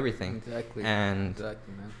people, everything. Exactly. Man.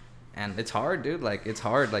 And it's hard, dude. Like it's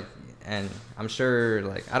hard. Like, and I'm sure,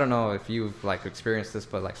 like I don't know if you've like experienced this,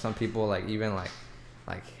 but like some people like even like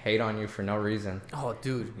hate on you for no reason. Oh,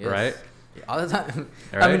 dude. Yes. Right. Yeah, all the time.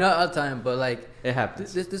 Right? I mean, not all the time, but like it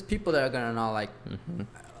happens. There's people that are gonna know like.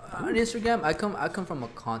 On Instagram, I come from a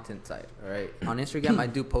content side. All right. On Instagram, I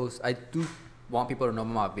do want people to know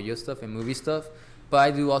about video stuff and movie stuff. But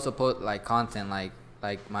I do also put like content like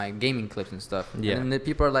my gaming clips and stuff. Yeah. And then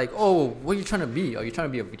people are like, "Oh, what are you trying to be? Are you trying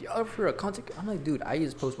to be a videographer, a content?" I'm like, dude, I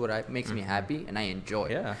just post what makes me happy and I enjoy.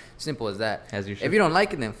 Yeah. Simple as that. As you should. If you don't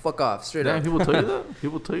like it, then fuck off. Straight up. People tell you that.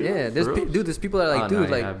 People tell you. Yeah. That? There's people that are like, dude,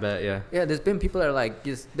 like. I bet. Yeah. Yeah. There's been people that are like,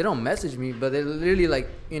 just they don't message me, but they're literally like,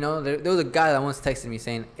 there was a guy that once texted me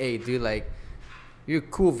saying, "Hey, dude, like, you're a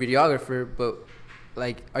cool videographer, but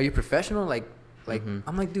like, are you professional? Like,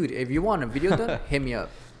 I'm like, dude, if you want a video done, hit me up."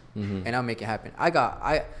 And I'll make it happen.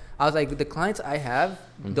 I was like, with the clients I have,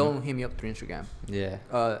 don't hit me up through Instagram. Yeah.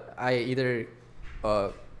 I either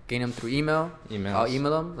gain them through email. I'll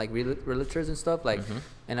email them like realtors and stuff like,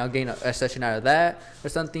 and I'll gain a session out of that or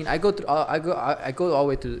something. I go all the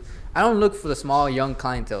way to. I don't look for the small young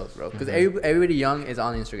clientele, bro, because everybody young is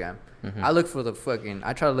on Instagram. I look for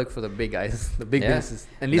I try to look for the big guys, the big businesses,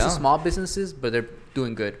 and these are small businesses, but they're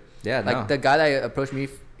doing good. Yeah. Like the guy that approached me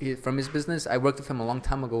from his business, I worked with him a long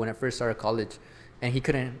time ago when I first started college, and he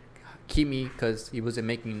couldn't keep me because he wasn't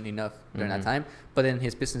making enough during that time. But then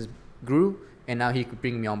his business grew, and now he could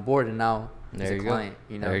bring me on board, and now he's a client.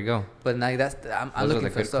 There you go. But now I'm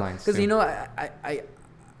looking for stuff because I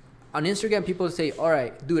on Instagram people say, "All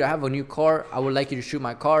right, dude, I have a new car. I would like you to shoot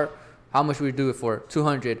my car. How much would you do it for?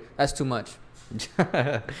 200. That's too much."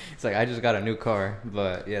 It's like I just got a new car,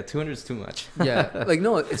 but yeah, 200 is too much. Yeah, like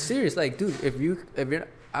no, it's serious. Like, dude, if you're,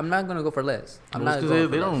 I'm not gonna go for less. I'm not.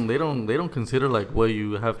 They don't consider like what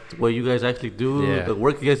you guys actually do, the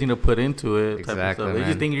work you guys need to put into it. Exactly. They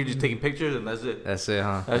just think you're just taking pictures and that's it. That's it,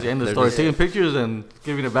 huh? That's the end of the story. Taking pictures and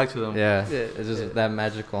giving it back to them. Yeah, it's just that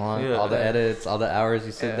magical, huh? Yeah. All the edits, all the hours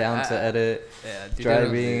you sit down to edit,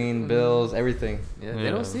 driving, bills, everything. Yeah, they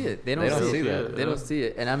don't see it. They don't see that. They don't see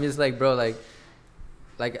it. And I'm just like, bro, like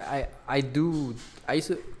I used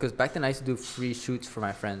to, because back then I used to do free shoots for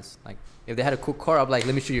my friends. Like if they had a cool car, I'd be like,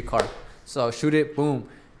 let me shoot your car. So I'll shoot it, boom.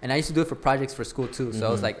 And I used to do it for projects for school too. So I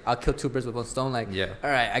was like, I'll kill 2 birds with 1 stone. Like, all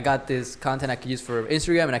right, I got this content I could use for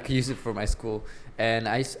Instagram and I could use it for my school. And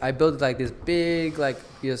I built like this big, like,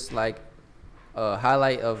 just like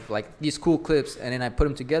highlight of like these cool clips. And then I put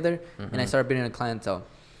them together and I started building a clientele.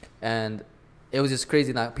 And it was just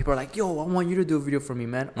crazy. Now people are like, yo, I want you to do a video for me,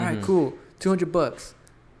 man. All right, cool. $200.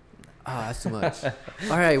 Ah, that's too much.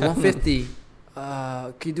 All right, 150.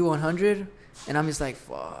 Can you do 100? And I'm just like,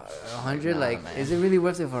 fuck, 100? Like, man. Is it really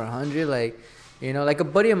worth it for 100? Like, you know, like a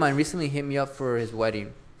buddy of mine recently hit me up for his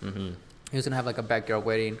wedding. He was gonna have like a backyard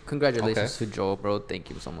wedding. Congratulations to Joel, bro. Thank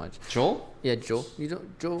you so much. Joel? Yeah, Joel. You know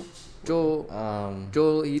Joel.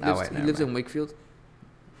 Joel. He lives in Wakefield.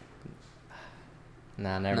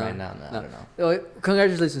 Nah, never mind. No, I don't know. Oh,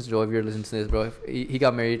 congratulations, Joel, if you're listening to this, bro. He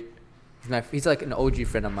got married. He's like an OG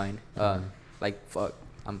friend of mine. Like, fuck,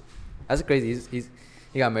 that's crazy.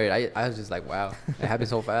 He got married. I was just like, wow, it happened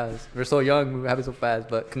so fast. We're so young, it happened so fast.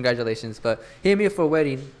 But congratulations. But he hit me up for a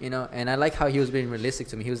wedding, you know, and I like how he was being realistic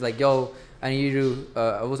to me. He was like, yo, I need you to.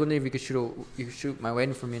 I was wondering if you could shoot my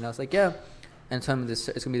wedding for me, and I was like, yeah. And tell him it's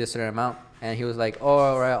gonna be this certain amount, and he was like, oh,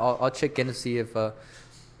 all right, I'll check in to see if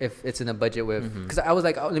it's in a budget with, because I was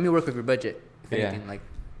like, oh, let me work with your budget, if anything, like.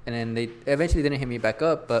 And then they eventually didn't hit me back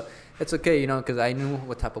up, but it's okay, you know, because I knew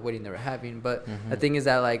what type of wedding they were having. But the thing is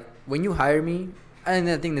that, like, when you hire me, and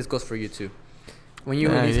I think this goes for you too. When you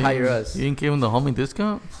hire us, you didn't give him the homie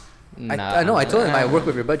discount. I know. I told him I work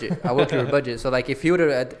with your budget. I work with your budget. So like, if he would have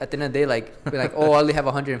at the end of the day like be like, oh, I only have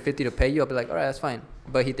 150 to pay you, I'll be like, all right, that's fine.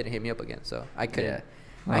 But he didn't hit me up again, so I couldn't. Yeah.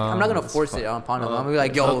 I'm not gonna force it upon him. I'm gonna be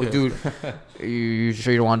like, yo, dude, you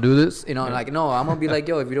sure you don't want to do this? You know, like, no, I'm gonna be like,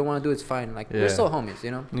 yo, if you don't want to do it, it's fine. Like, we're still homies,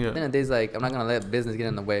 you know. At the end of the day, like, I'm not gonna let business get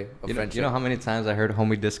in the way of friendship. You know how many times I heard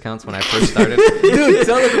homie discounts when I first started? Dude,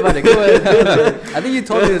 tell us about it. Go ahead. I think you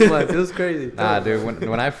told me this once. It was crazy. Nah, dude,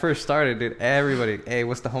 when I first started, dude, everybody, hey,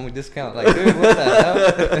 what's the homie discount? Like, dude, what the hell?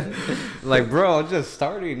 Like, bro, I'm just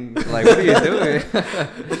starting. Like, what are you doing?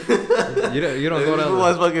 you don't go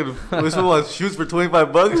to. This one wants shoes for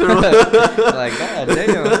 $25 or what? Like, god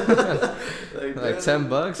damn. Like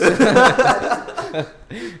 $10.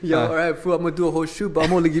 Yo, all right, fool, I'm gonna do a whole shoot, but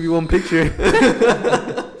I'm only give you one picture.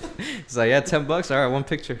 It's like, yeah, $10. All right, one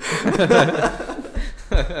picture.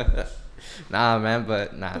 Nah, man,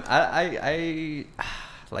 but nah, I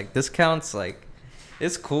like discounts. Like,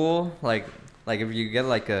 it's cool. Like if you get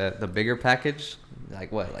like the bigger package,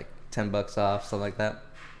 like what, like $10 off, something like that.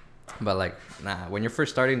 But like, nah, when you're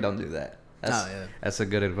first starting, don't do that. That's a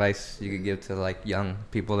good advice you could give to like young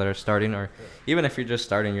people that are starting, or even if you're just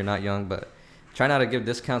starting, you're not young, but try not to give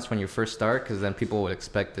discounts when you first start, because then people would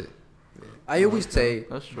expect it. I always say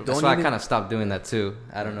that's true. That's why I kind of stopped doing that too.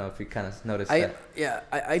 I don't know if you kind of noticed that.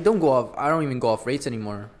 I don't go off. I don't even go off rates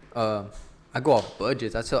anymore. I go off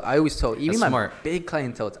budgets. I always tell even that's my smart. Big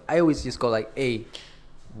clientele. I always just go like, hey,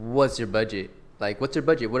 what's your budget? Like, what's your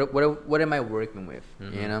budget? What am I working with?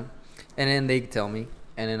 You know, and then they tell me.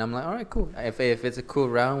 And then I'm like, all right, cool. If it's a cool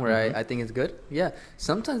round where I think it's good, yeah.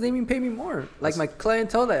 Sometimes they even pay me more. Like my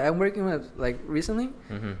clientele that I'm working with, like recently,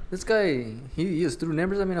 this guy, he just threw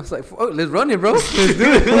numbers at me. And I was like, oh, let's run it, bro. Let's do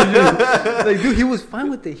it. Like, dude, he was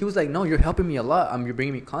fine with it. He was like, no, you're helping me a lot. You're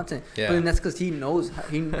bringing me content. Yeah. But then that's because he knows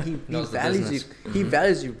he values you. He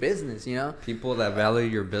values your business. You know. People that value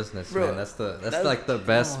your business, bro, man. That's like the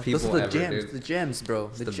best people those are the ever, gems, dude. The gems, bro.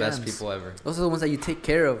 The best people ever. Those are the ones that you take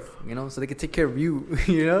care of. You know, so they can take care of you.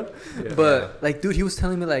 You know. Yeah. But like, dude, he was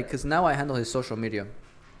telling me like, cause now I handle his social media.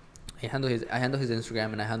 I handle his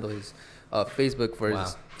Instagram, and I handle his Facebook for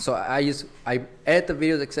his. So I edit the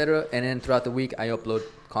videos, etc. And then throughout the week I upload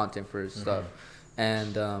content for his stuff.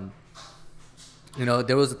 And you know,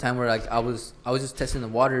 there was a time where like I was just testing the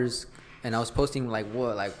waters, and I was posting like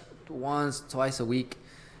once, twice a week.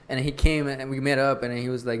 And he came and we met up, and he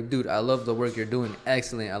was like, dude, I love the work you're doing.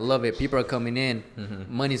 Excellent. I love it. People are coming in.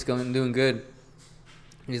 Money's doing good.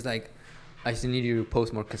 He's like, I just need you to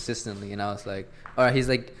post more consistently. And I was like, all right. He's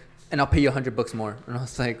like, and I'll pay you $100 more. And I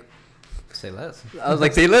was like, say less. I was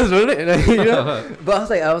like, say less, wasn't it? You know? But I was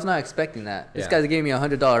like, I was not expecting that. This guy gave me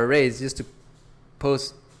 $100 raise just to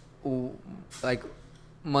post like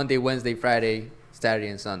Monday, Wednesday, Friday, Saturday,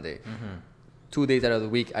 and Sunday. 2 days out of the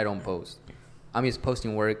week, I don't post. I'm just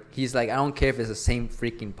posting work. He's like, I don't care if it's the same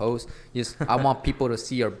freaking post. I want people to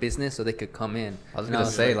see our business so they could come in. I was gonna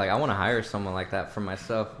say, like, I want to hire someone like that for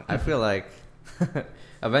myself. I feel like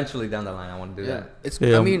eventually down the line, I want to do that.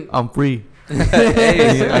 I mean, I'm free.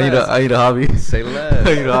 Hey, I need a hobby. Say less.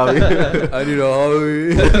 I need a hobby. I need a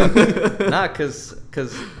hobby. Nah, cause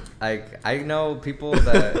I know people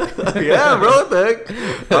that. Yeah, bro. What the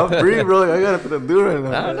heck? I'm free, bro. I got nothing to do right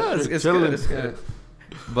now. No, it's good. It's good.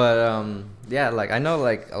 But yeah, like I know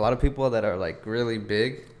like a lot of people that are like really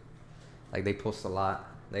big, like they post a lot.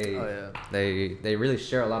 They really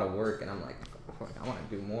share a lot of work, and I'm like, oh, I want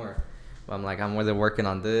to do more. But I'm like, I'm either working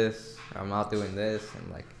on this or I'm out doing this,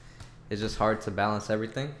 and like it's just hard to balance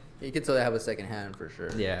everything. You can tell they have a second hand for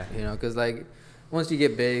sure. Yeah. You know, because like once you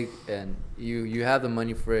get big and you have the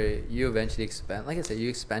money for it, you eventually expand. Like I said, you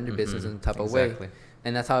expand your business in a type of way.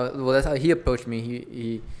 And that's how he approached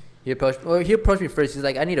me. He approached me first. He's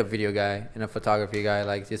like, I need a video guy and a photography guy,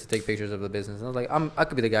 like just to take pictures of the business. And I was like, I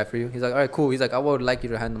could be the guy for you. He's like, all right, cool. He's like, I would like you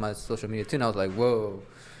to handle my social media too. And I was like, whoa.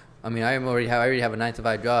 I mean, I already have a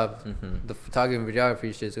 9-to-5 job. The photography and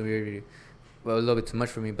videography shit's gonna be a little bit too much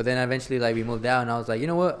for me. But then eventually, like, we moved out, and I was like, you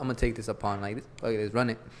know what? I'm gonna take this upon. Like, let's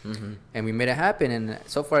run it. And we made it happen. And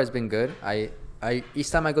so far, it's been good. I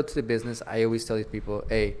each time I go to the business, I always tell these people,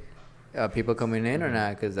 hey, people coming in or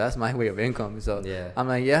not? Because that's my way of income. So I'm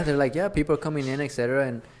like, yeah. They're like, yeah, people are coming in, etc.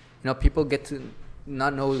 And people get to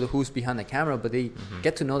not know who's behind the camera, but they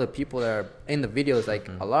get to know the people that are in the videos. Like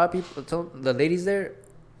a lot of people, the ladies there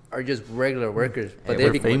are just regular workers, but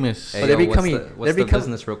they're famous. But they're becoming. What's the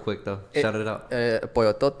business, real quick though? Shout it out.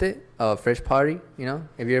 Pollotote, fresh party.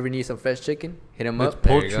 If you ever need some fresh chicken, hit them up. It's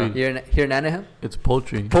poultry. Here in Anaheim. It's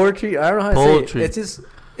poultry. Poultry. I don't know how to say it.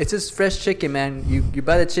 It's just fresh chicken, man. You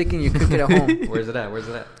buy the chicken, you cook it at home. Where's it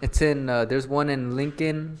at? It's in. There's one in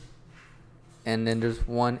Lincoln, and then there's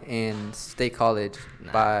one in State College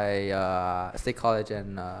by State College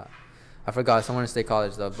and I forgot somewhere in State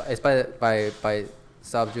College though. But it's by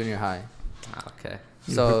South Junior High. Okay.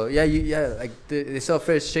 So like they sell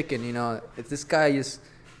fresh chicken. It's this guy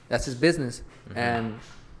that's his business, and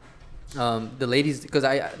the ladies, because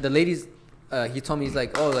he told me, he's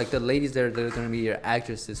like, oh, like the ladies there, they're gonna be your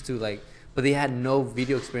actresses too, like, but they had no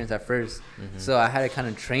video experience at first, so I had to kind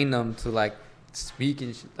of train them to like speak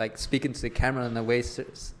into the camera in a way,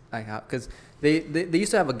 like how, because they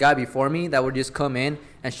used to have a guy before me that would just come in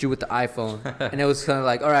and shoot with the iPhone, and it was kind of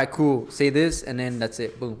like, all right, cool, say this, and then that's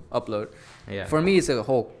it, boom, upload. Yeah. For me, it's a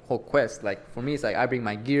whole quest. Like for me, it's like I bring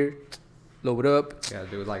my gear, load up. Yeah,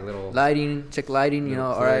 do like little lighting, check lighting.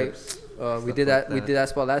 All right. We did that. Like we did that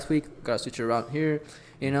spot last week. Gotta switch it around here.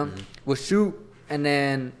 We'll shoot, and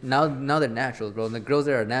then now they're naturals, bro. And the girls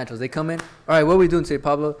there are naturals. They come in. All right, what are we doing today,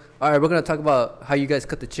 Pablo? All right, we're gonna talk about how you guys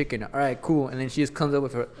cut the chicken. All right, cool. And then she just comes up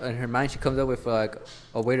with in her mind. She comes up with like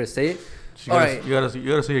a way to say it. You gotta say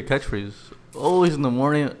your catchphrase. Always in the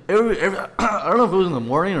morning. Every I don't know if it was in the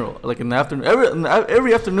morning or like in the afternoon.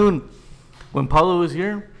 Every afternoon, when Pablo was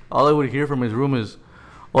here, all I would hear from his room is,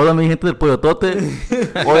 "Hola mi gente del pollotote."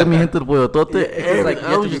 Hola mi gente del pollotote.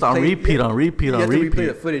 I was just on repeat. You have to replay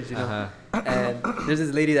the footage, And there's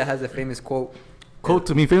this lady that has a famous quote.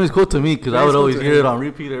 Famous quote to me, because I would always hear it on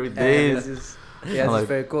repeat every day. It's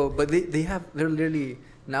very cool. But they're literally,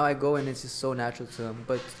 now I go and it's just so natural to them.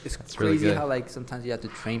 But it's crazy really how like sometimes you have to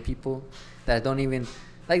train people that don't even,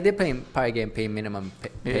 like, they're probably getting paid minimum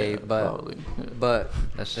pay, but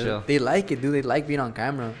that's chill. They like it, dude. They like being on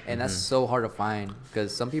camera, and that's so hard to find,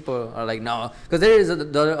 because some people are like, no, because there is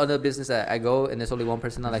the other business that I go and there's only one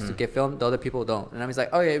person that likes to get filmed. The other people don't, and I'm just like,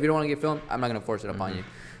 oh yeah, if you don't want to get filmed, I'm not gonna force it upon you,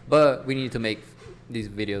 but we need to make these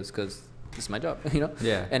videos because it's my job,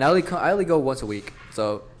 Yeah. And I only go once a week,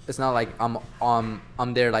 so it's not like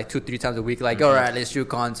I'm there like 2-3 times a week, like all right, let's shoot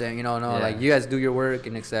content, like you guys do your work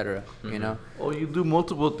and etc. Oh, you do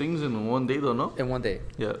multiple things in one day though, no? In one day.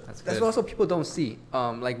 Yeah. That's what also people don't see.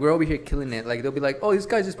 Like we're over here killing it. Like they'll be like, oh, these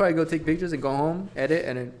guys just probably go take pictures and go home, edit,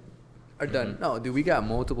 and then are done. No, dude, we got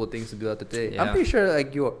multiple things to do out the day. Yeah. I'm pretty sure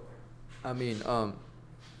like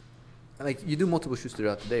like you do multiple shoots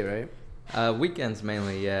throughout the day, right? Weekends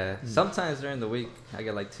mainly, yeah. Sometimes during the week I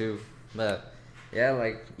get like 2, but yeah,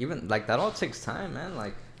 like even like that all takes time, man.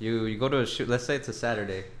 Like you go to a shoot, let's say it's a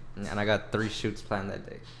Saturday, and I got 3 shoots planned that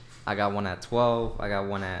day. I got one at 12, I got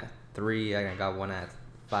one at 3, I got one at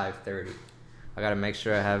 5:30. I gotta make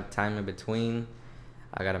sure I have time in between.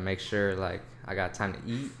 I gotta make sure like I got time to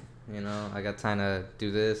eat, I got time to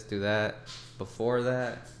do this, do that before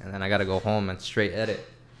that, and then I gotta go home and straight edit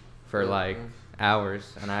for like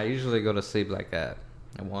hours. And I usually go to sleep like at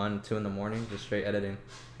 1, 2 in the morning, just straight editing.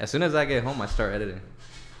 As soon as I get home, I start editing.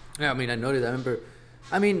 Yeah, I noticed. I remember.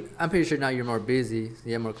 I'm pretty sure now you're more busy.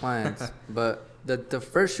 You have more clients. But the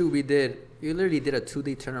first shoot we did, you literally did a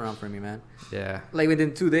 2-day turnaround for me, man. Yeah. Like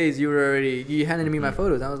within 2 days, you handed me my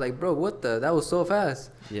photos. I was like, bro, what the? That was so fast.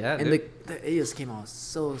 Yeah. And the AOs came out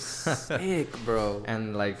so sick, bro.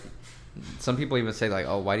 And like, some people even say like,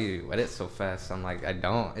 oh, why do you edit so fast? I'm like, I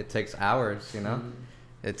don't. It takes hours,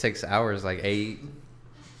 It takes hours, like 8-9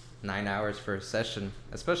 hours for a session,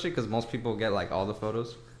 especially because most people get like all the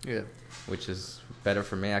photos, which is better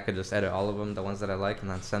for me. I could just edit all of them, the ones that I like, and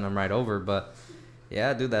then send them right over. But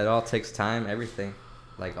yeah, dude, that all takes time, everything.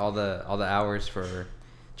 Like all the hours for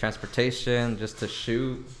transportation, just to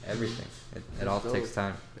shoot, everything. It all takes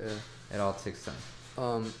time. Yeah. It all takes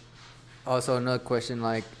time. Also another question,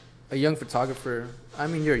 like a young photographer, I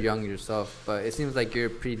mean, you're young yourself, but it seems like you're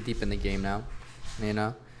pretty deep in the game now, you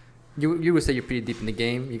know? You would say you're pretty deep in the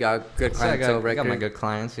game. You got good clientele record. I got my good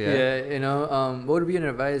clients, yeah. Yeah, you know, what would be your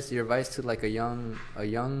advice to like a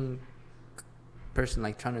young person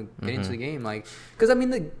like trying to get into the game? Like, because I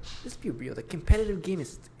mean, let's be real, the competitive game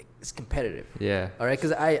is competitive. Yeah. All right,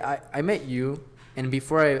 because I met you, and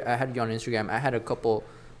before I had you on Instagram, I had a couple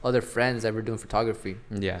other friends that were doing photography.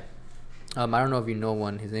 Yeah. I don't know if you know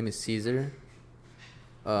one. His name is Caesar.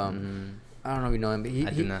 I don't know if you know him, but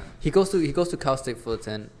I do not. He goes to Cal State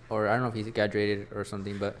Fullerton, or I don't know if he graduated or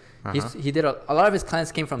something, but he did a lot of his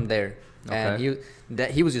clients came from there, and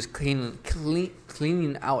he was just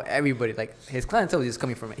cleaning out everybody. Like his clientele was just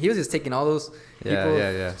coming from it. He was just taking all those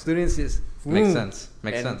people, students, just makes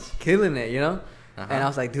sense, killing it, you know. And I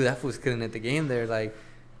was like, dude, that fool's killing it the game there, like.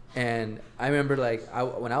 And I remember, like,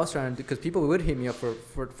 when I was trying to do, because people would hit me up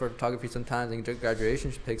for photography sometimes and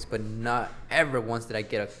graduation pics, but not ever once did I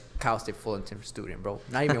get a Cal State Fullerton student, bro.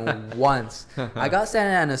 Not even once. I got Santa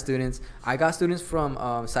Ana students. I got students from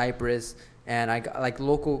Cypress, and I got, like,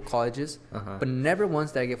 local colleges, but never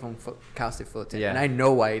once did I get from Cal State Fullerton. And I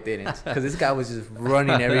know why he didn't, because this guy was just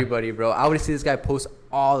running everybody, bro. I would see this guy post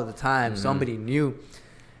all of the time. Somebody new.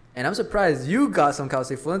 And I'm surprised you got some Cal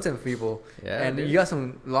State Fullerton people. Yeah, and you got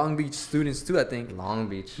some Long Beach students too, I think. Long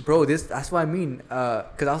Beach. Bro, that's what I mean.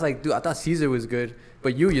 Because I was like, dude, I thought Caesar was good.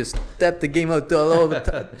 But you just stepped the game up to a little bit.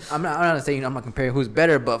 I'm not saying, I'm not comparing who's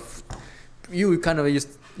better, but you kind of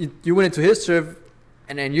just, you went into his turf,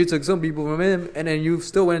 and then you took some people from him, and then you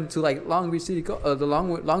still went to like Long Beach City, the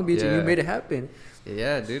Long Beach, and you made it happen.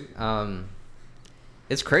 Yeah, dude.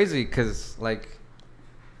 It's crazy because, like,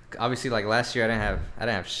 obviously, like last year I didn't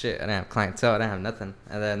have shit. I didn't have clientele. I didn't have nothing.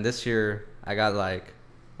 And then this year I got like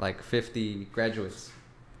 50 graduates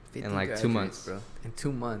 50 in like 2 months, bro. In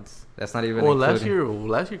 2 months. That's not even. Well, last year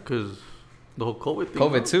because the whole COVID thing.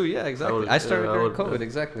 COVID too, yeah, exactly. I started during COVID,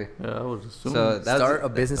 exactly. Yeah, I was assuming. So start a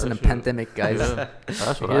business in a pandemic, guys. Yeah,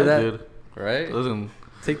 that's what I did. Right. Listen.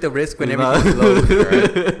 Take the risk when everything's low.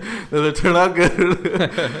 Right? Does it turn out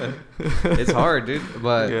good? It's hard, dude.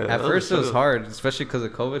 But at first it was hard, especially because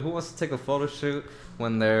of COVID. Who wants to take a photo shoot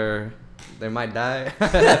when they might die?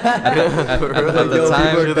 at the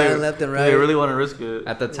time, people are dying left and right. They really want to risk it.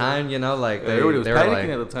 At the time, you know, like everybody was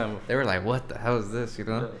panicking at the time. They were like, "What the hell is this?" You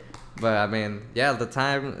know. Yeah. But I mean, at the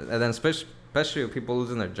time, and then especially with people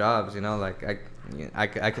losing their jobs, you know, like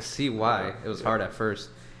I could see why it was hard at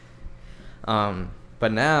first.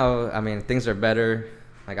 But now, I mean, things are better.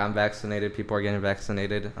 Like, I'm vaccinated. People are getting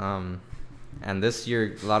vaccinated. And this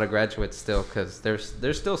year, a lot of graduates still, because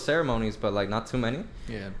there's still ceremonies, but, like, not too many.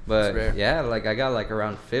 Yeah, but, yeah, like, I got, like,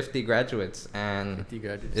 around 50 graduates. And 50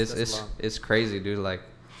 graduates. It's crazy, dude. Like,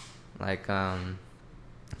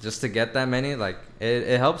 just to get that many, like,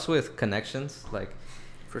 it helps with connections. Like,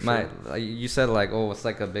 for sure. Like, you said, like, oh, what's,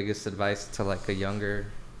 like, a biggest advice to, like, a younger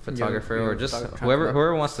photographer or just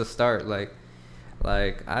whoever wants to start, like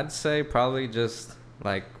I'd say probably just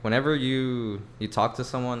like whenever you talk to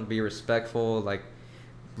someone, be respectful, like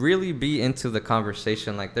really be into the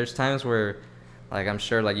conversation. Like there's times where like I'm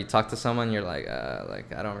sure like you talk to someone, you're like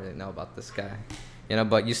I don't really know about this guy, you know,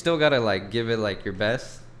 but you still gotta like give it like your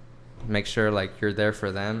best, make sure like you're there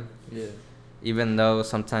for them. Yeah. Even though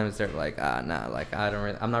sometimes they're like nah, like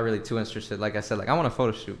I'm not really too interested. Like I said, like I want a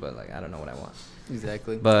photo shoot, but like I don't know what I want.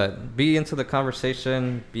 Exactly. But be into the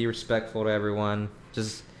conversation, be respectful to everyone.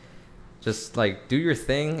 Just like do your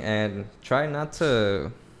thing and try not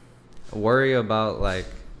to worry about like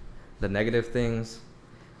the negative things,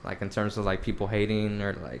 like in terms of like people hating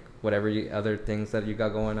or like whatever other things that you got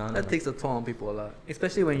going on. That takes a toll on people a lot,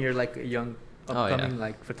 especially when you're like a young upcoming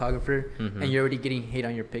like photographer and you're already getting hate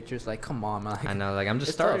on your pictures. Like, come on, man. Like, I know, like I'm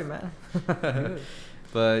just starting, man.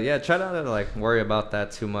 But yeah, try not to like worry about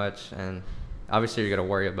that too much. And obviously you're gonna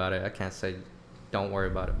worry about it. I can't say don't worry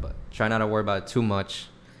about it, but try not to worry about it too much.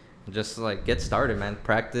 Just like get started, man.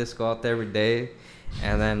 Practice, go out there every day.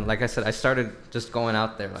 And then like I said, I started just going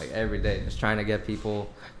out there like every day, just trying to get people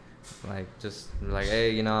like just like,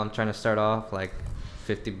 hey, you know, I'm trying to start off like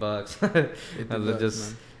 $50.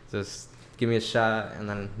 Just give me a shot. And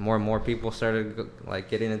then more and more people started like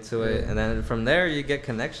getting into it. And then from there you get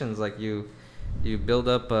connections. Like you build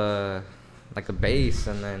up like a base,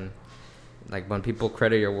 and then like when people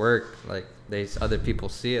credit your work, like other people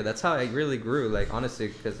see it. That's how I really grew, like honestly,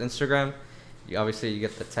 because Instagram, you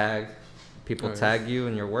get the tag, people tag you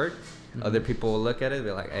in your work. Other people will look at it and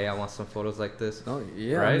be like, hey, I want some photos like this. Oh,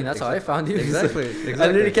 yeah. Right? I mean, that's how I found you. Exactly. I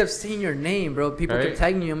literally kept seeing your name, bro. People kept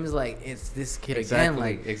tagging you. I'm just like, it's this kid again.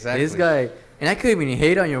 Like, this guy. And I couldn't even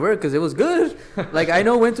hate on your work because it was good. Like, I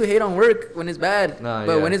know when to hate on work when it's bad.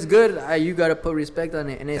 But when it's good, you got to put respect on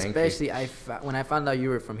it. And especially when I found out you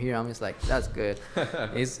were from here, I'm just like, that's good.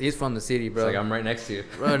 He's from the city, bro. It's like, I'm right next to you.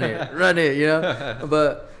 Run it, you know?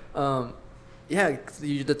 But, yeah,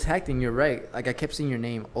 the tag thing, you're right. Like, I kept seeing your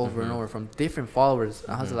name over and over from different followers.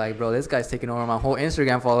 I was like, bro, this guy's taking over my whole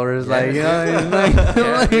Instagram followers. Yeah. Like, you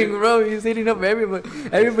know, like, bro, he's hitting up everybody.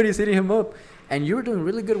 Everybody's hitting him up. And you were doing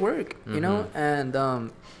really good work, you know? And I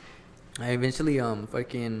eventually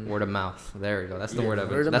fucking... Word of mouth. There we go. That's the word of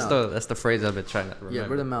it. That's the phrase I've been trying to remember. Yeah,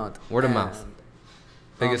 word of mouth. Word of mouth.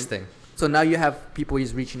 Biggest thing. So now you have people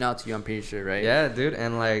just reaching out to you, I'm pretty sure, right? Yeah, dude.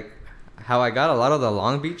 And, like... How I got a lot of the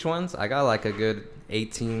Long Beach ones, I got like a good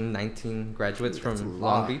 18, 19 graduates from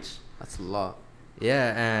Long Beach. That's a lot.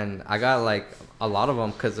 Yeah, and I got like a lot of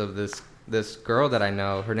them because of this girl that I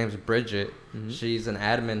know. Her name's Bridget. She's an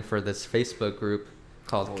admin for this Facebook group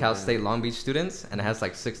called Cal State Long Beach Students, and it has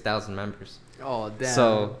like 6,000 members. Oh, damn.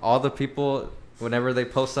 So all the people, whenever they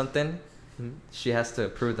post something, she has to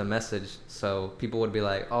approve the message. So people would be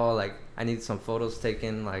like, oh, like, I need some photos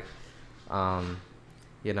taken, like,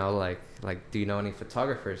 you know, like, do you know any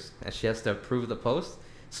photographers? And she has to approve the post.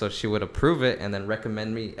 So she would approve it and then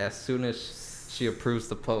recommend me as soon as she approves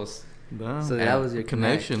the post. Damn. So that was your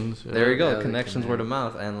connections. There you go, connections, word of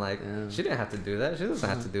mouth. And like, she didn't have to do that. She doesn't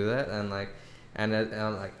have to do that. And like, and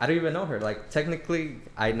like, I don't even know her. Like, technically,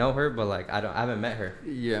 I know her, but like, I haven't met her.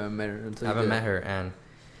 Yeah, I haven't met her. I haven't met her, and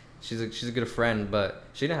she's a good friend, but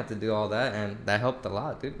she didn't have to do all that, and that helped a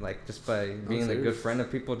lot, dude. Like, just by being a good friend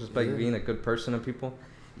of people, just by being a good person of people,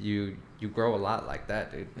 you grow a lot like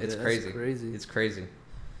that, dude. It's crazy. It's crazy.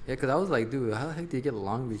 Yeah, because I was like, dude, how the heck do you get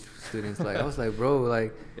Long Beach students? Like, I was like, bro,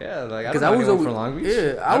 like, yeah, like, I was always from Long Beach.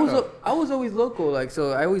 Yeah, I was always local, like,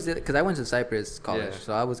 so I always did, because I went to Cypress College,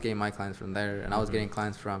 so I was getting my clients from there, and I was getting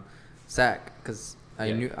clients from SAC, because I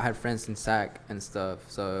had friends in SAC and stuff,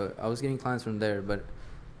 so I was getting clients from there. But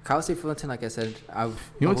Cal State Fullerton, like I said,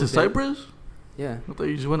 you went to Cypress? Yeah. I thought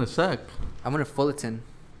you just went to SAC. I went to Fullerton.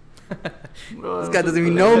 This guy doesn't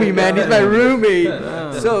even know me, man. He's my roommate.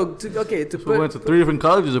 Yeah. So we went to 3 different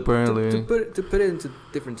colleges apparently. To put it into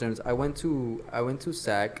different terms, I went to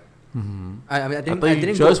SAC. Mm-hmm. I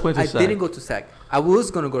didn't go to SAC. I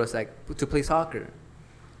was gonna go to SAC to play soccer,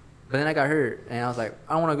 but then I got hurt, and I was like,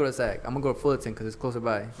 I don't want to go to SAC. I'm gonna go to Fullerton because it's closer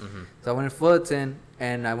by. Mm-hmm. So I went to Fullerton,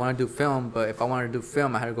 and I want to do film. But if I wanted to do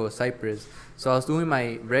film, I had to go to Cypress. So I was doing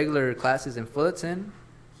my regular classes in Fullerton,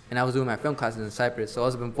 and I was doing my film classes in Cypress. So I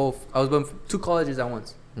was doing 2 colleges at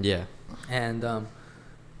once. Yeah. And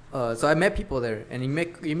so I met people there, and you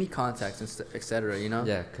meet contacts and etc. You know.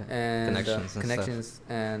 Yeah. Connections. Stuff.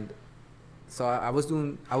 And so I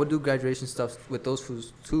would do graduation stuff with those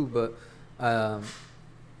fools too, but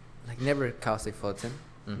like never Cal State Fullerton,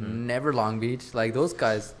 never Long Beach. Like those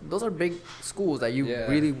guys, those are big schools that you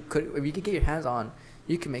really could, if you could get your hands on.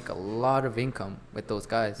 You can make a lot of income with those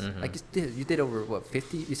guys. Mm-hmm. Like you did over what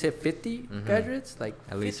 50? You said 50 graduates, like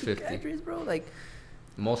at least 50 graduates, bro. Like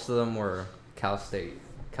most of them were Cal State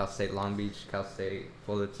Long Beach, Cal State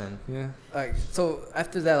Fullerton. Yeah. Like so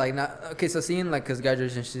after that, like not okay. So seeing like cause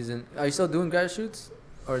graduation season, are you still doing grad shoots,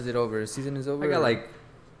 or is it over? Season is over. I got like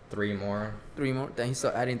 3 more. 3 more. Then he's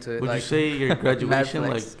still adding to it. Would like, you say your graduation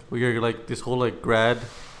like you're like this whole like grad?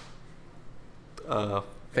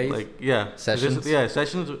 Phase? Like sessions.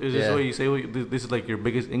 Sessions. Is this what you say? This is like your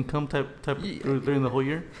biggest income type during the whole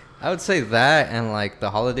year? I would say that and like the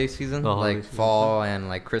holiday season, fall and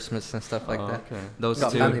like Christmas and stuff like that. Okay. Those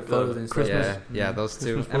two. Family photos and Christmas. Yeah, those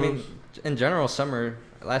two. I mean, in general, summer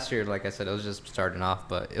last year, like I said, it was just starting off,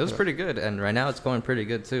 but it was pretty good, and right now it's going pretty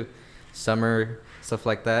good too. Summer stuff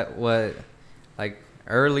like that. Like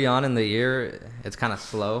early on in the year, it's kind of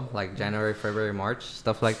slow, like January, February, March,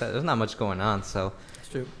 stuff like that. There's not much going on, so.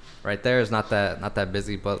 True. Right there is not that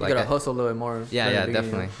busy, but you gotta hustle a little bit more. Yeah,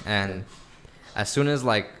 definitely. And as soon as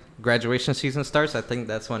like graduation season starts, I think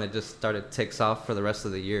that's when it just takes off for the rest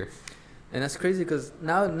of the year. And that's crazy because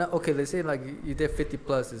now, okay, let's say like you did 50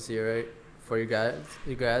 plus this year, right? For your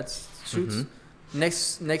grads shoots.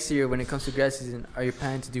 Mm-hmm. Next year when it comes to grad season, are you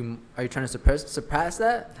trying to surpass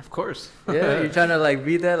that? Of course. Yeah, you're trying to like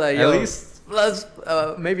beat that, like at least. Plus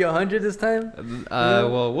maybe 100 this time.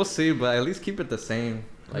 Well, we'll see, but at least keep it the same.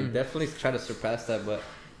 Like definitely try to surpass that, but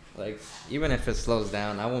like even if it slows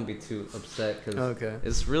down, I won't be too upset because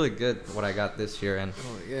it's really good what I got this year, and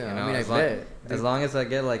you know, I bet as long as I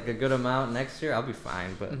get like a good amount next year, I'll be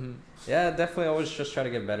fine. But yeah, definitely always just try to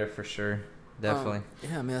get better for sure. Definitely.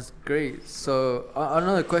 Yeah, I mean that's great. So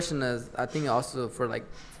another question is, I think also for like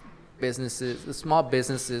businesses, small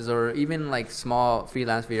businesses, or even like small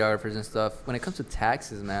freelance videographers and stuff. When it comes to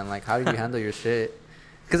taxes, man, like how do you handle your shit?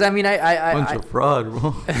 Because I mean, bunch of fraud,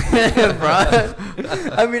 bro. fraud.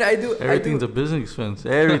 I mean, Everything's a business expense.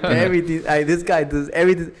 Everything. This guy does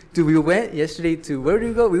everything. Dude, we went yesterday to, where did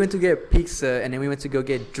we go? We went to get pizza, and then we went to go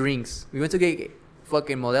get drinks. We went to get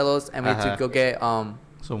fucking Modelos, and we went to go get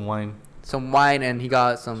some wine. And he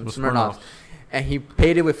got some Smirnoff. And he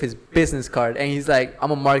paid it with his business card. And he's like, I'm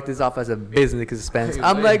going to mark this off as a business expense.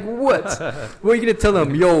 I'm like, what? What are you going to tell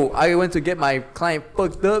him? Yo, I went to get my client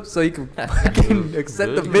fucked up so he can fucking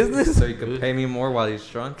accept the business? So you can pay me more while he's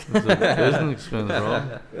drunk? It's a business expense,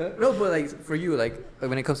 bro. No, but like for you, like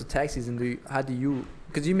when it comes to tax season, how do you,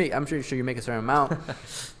 because you make, I'm sure you make a certain amount.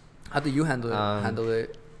 How do you handle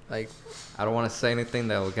it? Like, I don't want to say anything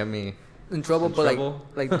that will get me in trouble,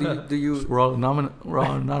 like do you we're all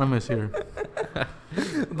anonymous here.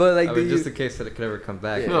 But like, just in case that it could ever come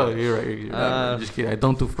back. No, you're right. Just kidding. I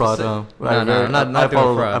don't do fraud.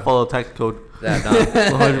 I follow tax code. Yeah, no.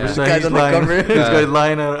 100%. He's lying. This guy's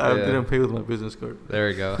lying. I didn't pay with my business card. There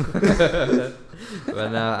we go.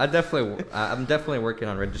 But I'm definitely working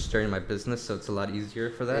on registering my business, so it's a lot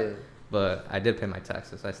easier for that. Yeah. But I did pay my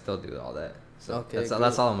taxes. I still do all that. So okay, that's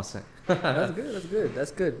all I'm gonna say.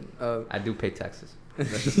 That's good. I do pay taxes.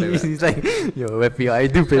 He's like, yo, FBI, I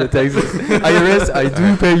do pay the taxes. IRS, I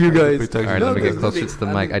do pay you guys. All right, let me get closer to the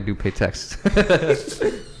mic. I do pay taxes.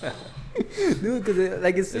 Dude, because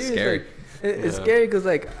like it's scary. Like, it's scary because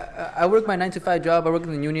like I work my 9-to-5 job. I work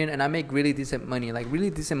in the union, and I make really decent money.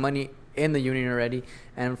 In the union already.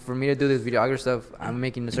 And for me to do this videographer stuff, I'm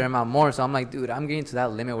making a certain amount more. So I'm like, dude, I'm getting to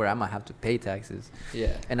that limit where I might have to pay taxes.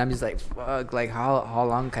 Yeah. And I'm just like, fuck, like how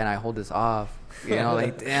long can I hold this off? You know,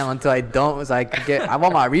 like damn, until I don't, so I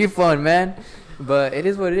want my refund, man. But it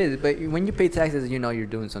is what it is. But when you pay taxes, you know you're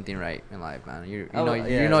doing something right in life, man. You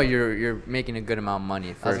know you're making a good amount of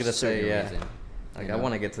money for a certain reason. Like I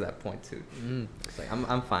want to get to that point too. It's like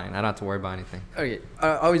I'm fine. I don't have to worry about anything. Okay,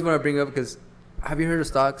 I always want to bring up because have you heard of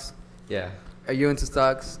stocks? Yeah. Are you into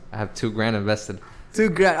stocks? I have $2,000 invested.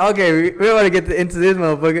 $2,000. Okay, we want to get into this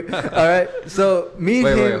motherfucker. All right. So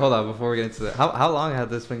wait, hold on. Before we get into that, how long has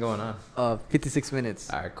this been going on? 56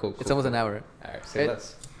 minutes. All right, cool. It's almost an hour. All right, say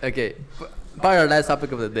less. Okay, probably our last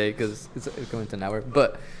topic of the day because it's going to an hour.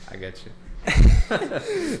 But I get you.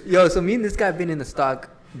 Yo, so me and this guy have been in the stock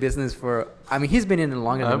business for, I mean, he's been in it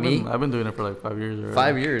longer than me. I've been doing it for like 5 years already.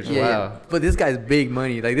 5 years, yeah, wow. Yeah. But this guy's big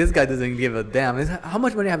money. Like, this guy doesn't give a damn. How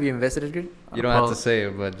much money have you invested, Edgar? You don't have to say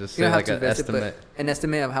it, but just say like an estimate. An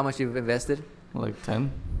estimate of how much you've invested? Like 10.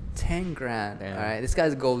 10 grand. Damn. All right. This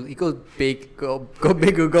guy's he goes big, go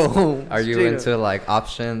big or go home. Are you into like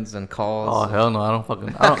options and calls? Oh, hell no.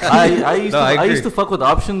 I used to fuck with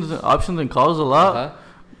options and calls a lot. Uh-huh.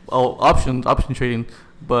 Oh, option trading.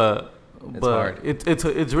 But hard.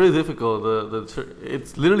 It's really difficult.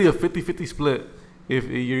 It's literally a 50-50 split. If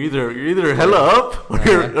you're either hella up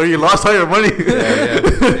or you lost all your money.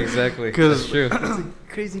 Yeah, exactly. That's true. It's a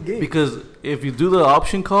crazy game. Because if you do the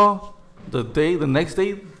option call, the next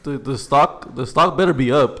day the stock better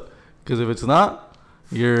be up. Because if it's not,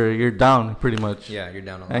 you're down pretty much. Yeah, you're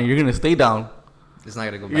down. And you're gonna stay down. It's not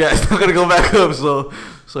gonna go back. Yeah, it's not gonna go back up.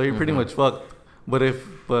 So you're pretty much fucked. But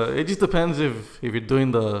it just depends if you're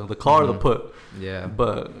doing the call or the put. Yeah.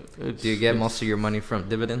 But do you get most of your money from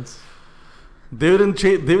dividends? Dividend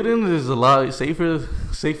is a lot safer.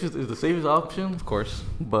 Safest is the safest option, of course.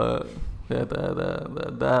 But yeah,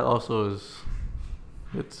 that also is.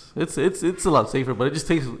 It's a lot safer, but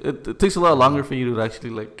it takes a lot longer for you to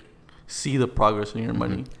actually like see the progress in your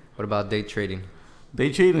money. What about day trading?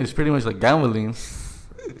 Day trading is pretty much like gambling.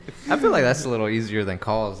 I feel like that's a little easier than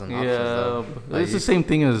calls and options. Yeah, like it's the same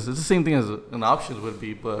thing as an options would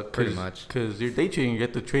be, but pretty much because you're day trading, you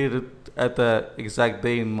get to trade it at that exact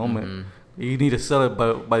day and moment. You need to sell it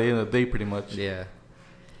by the end of the day, pretty much. Yeah,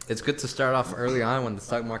 it's good to start off early on when the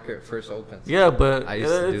stock market first opens. Yeah, but I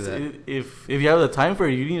used to do that. If you have the time for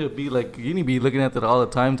it, you need to be looking at it all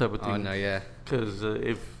the time, type of thing. Oh no, yeah. Because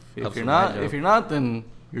if you're not, then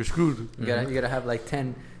you're screwed. You gotta have like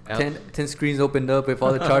 10 screens opened up with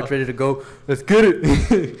all the charts ready to go. Let's get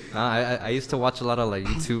it. I used to watch a lot of like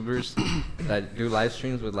YouTubers that do live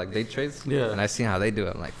streams with like day trades. Yeah. And I seen how they do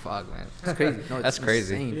it. I'm like, fuck, man. That's crazy. No, that's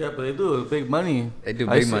crazy. Insane. Yeah, but they do big money. They do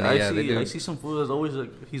big money. I see some fool that's always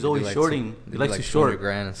he's always shorting. He likes to short.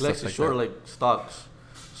 He likes to short like stocks.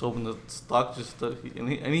 So when the stock just and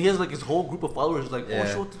he has like his whole group of followers like,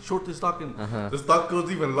 short this stock, and the stock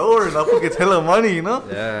goes even lower and that gets hella money, you know?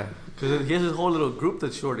 Yeah. Because he has his whole little group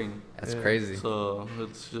that's shorting. That's crazy. So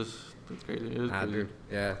it's just That's crazy. It is crazy. Dude.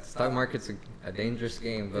 Yeah, stock market's a dangerous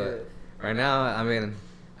game, but right now, I mean,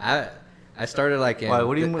 I started like in. Why?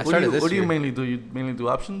 What do you mainly do? You mainly do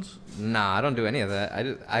options? Nah, I don't do any of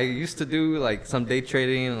that. I used to do like some day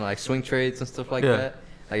trading and like swing trades and stuff like that.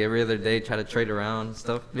 Like every other day, try to trade around and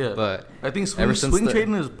stuff. Yeah. But I think swing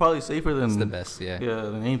trading is probably safer than. It's the best, yeah. Yeah,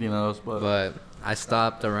 than anything else. But I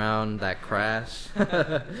stopped around that crash.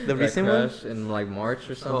 The recent crash in like March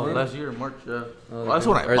or something. Oh, last year, March, yeah. That's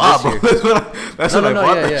when I bought, bro. That's when I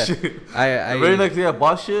bought that shit. The very next day I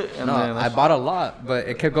bought shit. And then I bought a lot, but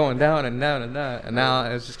it kept going down and down and down. And now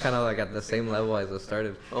it's just kind of like at the same level as it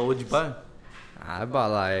started. Oh, what'd you buy? I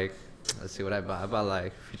bought like, let's see what I bought. I bought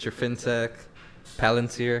like Future FinTech,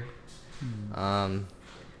 Palantir,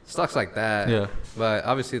 stocks like that. Yeah. But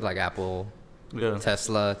obviously like Apple,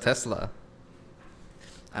 Tesla.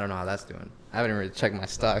 I don't know how that's doing. I haven't really checked my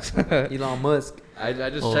stocks. Elon Musk. I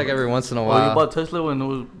just check every once in a while. Oh, you bought Tesla when it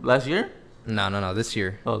was last year? No, this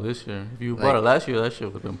year. Oh, this year. If you bought it last year, that shit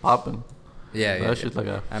would have been popping. Yeah. That shit's like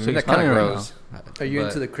a. I mean, that kind of grows. Are you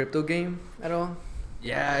into the crypto game at all?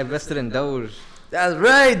 Yeah, I invested in Doge. That's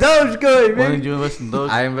right, Dogecoin, man. When did you invest in Doge?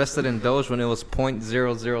 I invested in Doge when it was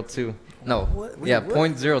 0.002. No, what?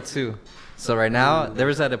 0.02. So right now, there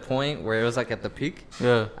was at a point where it was like at the peak.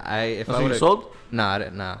 Yeah. So you sold? Nah, I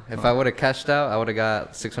didn't. Nah. If I would have cashed out, I would have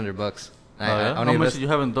got $600. How much did you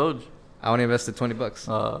have in Doge? I only invested $20.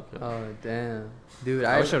 Okay. Oh damn, dude!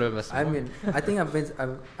 I should have invested. I mean, I think I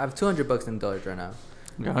have $200 in Doge right now.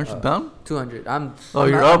 Yeah, aren't you down? 200.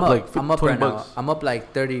 You're up like I'm up $20 right now. I'm up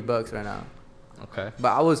like $30 right now. Okay.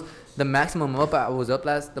 But the maximum I was up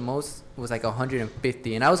the most was like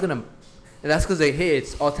 150, and I was gonna. That's because they hit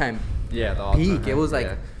its all-time peak. It was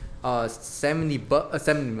like 70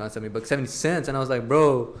 cents, and I was like,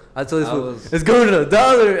 bro, I told this it's going to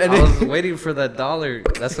 $1, and I was waiting for that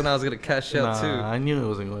 $1. That's when I was gonna cash out too. I knew it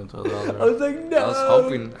wasn't going to $1. I was like, no. I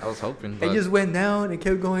was hoping. It just went down. It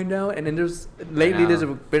kept going down, and then there's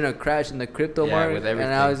been a crash in the crypto market, with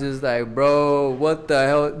everything. and I was just like, bro, what the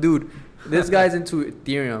hell, dude? This guy's into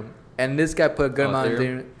Ethereum, and this guy put a good amount of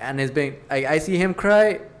Ethereum, and it's been. I see him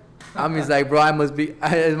cry. I'm just like, bro,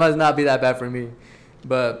 it must not be that bad for me,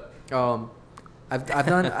 but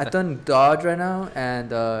I've done Dodge right now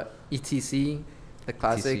and ETC, the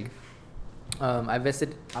classic. I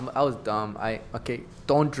invested. I was dumb.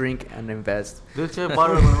 Don't drink and invest. This guy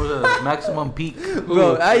bought it when it was a maximum peak.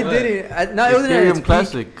 Bro, I didn't. No, it wasn't at its peak.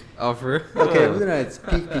 Classic. Offer. Okay, it wasn't at its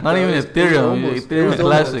peak. Not even Ethereum. Ethereum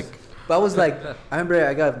classic. But I was like, I remember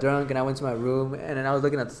I got drunk and I went to my room and then I was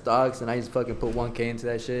looking at the stocks and I just fucking put 1K into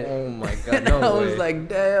that shit. Oh my god, no I way. was like,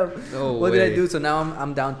 damn, what way. did I do? So now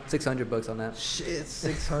I'm down $600 on that. Shit,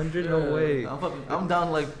 600? No way. I'm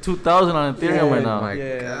down like 2,000 on Ethereum right now. Oh my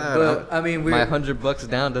god. But I mean, my $100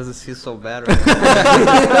 down doesn't feel so bad right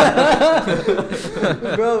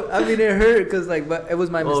now. Bro, I mean it hurt because but it was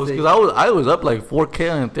my mistake. Because I was up like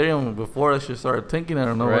 4K on Ethereum before that shit started tanking out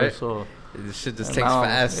of nowhere. Right. So. This shit just takes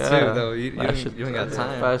fast too, though. You ain't got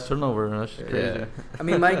time. Fast turnover. That shit crazy. Yeah. I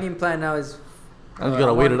mean, my game plan now is. I just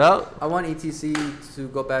gotta wait it out. I want ETC to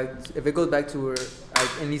go back. If it goes back to where I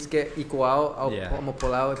at least get equal out, I'm gonna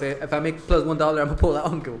pull out. If I make plus $1, I'm gonna pull out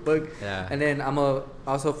and go book. Yeah. And then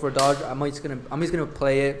also for Dodge, I'm just gonna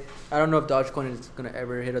play it. I don't know if Dogecoin is gonna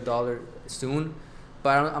ever hit $1 soon,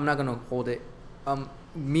 but I'm not gonna hold it.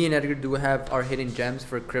 Me and Edgar do have our hidden gems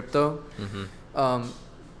for crypto. Mm-hmm.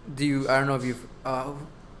 I don't know if you've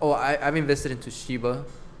I've invested into Shiba.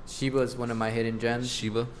 Shiba is one of my hidden gems.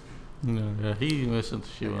 Shiba? Yeah, he invested into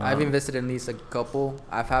Shiba. I've invested in at least a couple.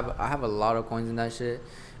 I have a lot of coins in that shit.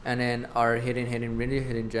 And then our really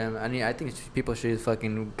hidden gem. I mean, I think people should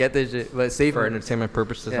fucking get this shit, but safe for entertainment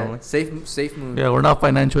purposes only. Safe Moon. Yeah, we're not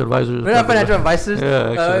financial advisors. We're not financial advisors. Yeah,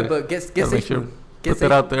 actually. But get Safe Moon. Put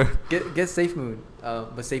that out there. Get Safe Moon.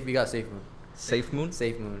 But we got Safe Moon. Safe Moon?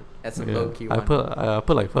 Safe Moon. That's a low key one. I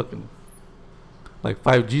put like fucking like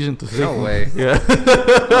 5 G's into Safe Moon. No way. Yeah.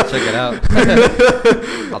 I'll check it out.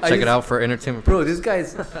 I'll check it out for entertainment purposes. Bro,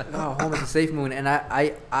 this guy's home is Safe Moon, and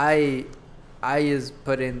I just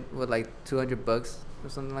put in like $200 or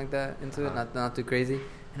something like that into it, not too crazy,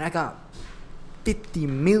 and I got 50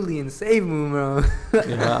 million Safe Moon, bro.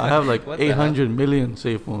 Yeah, I have like 800 million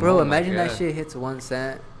Safe Moon. Bro, imagine that shit hits 1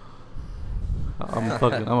 cent. I'm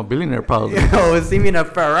a billionaire probably. Yo, see me in a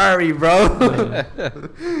Ferrari, bro. Yo,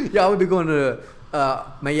 I'm gonna be going to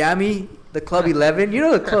Miami, the Club 11. You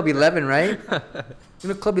know the Club 11, right? You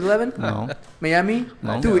know Club 11? No. Miami?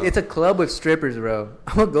 No. Dude, it's a club with strippers, bro.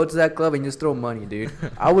 I would go to that club and just throw money, dude.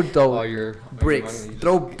 I would throw bricks.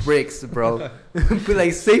 Throw bricks, bro. Be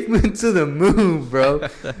like, safe moon to the moon, bro.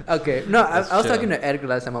 Okay. No, I was talking to Edgar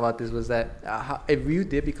last time about this. Was that if you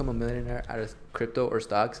did become a millionaire out of crypto or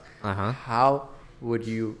stocks, how would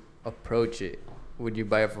you approach it? Would you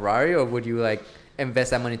buy a Ferrari or would you like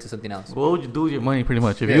invest that money into something else? What would you do with your money, pretty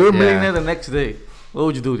much? If you were a millionaire the next day, what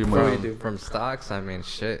would you do with your money? From stocks, I mean,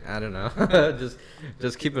 shit, I don't know.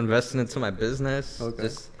 just keep investing into my business. Okay.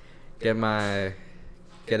 Just get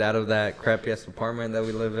out of that crappy ass apartment that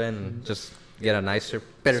we live in and just get a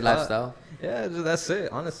better spot. Lifestyle. Yeah, that's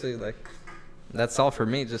it. Honestly, like that's all for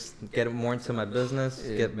me. Just get more into my business,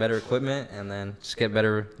 get better equipment, and then just get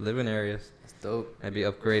better living areas. That's dope. Maybe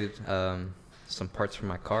upgrade some parts for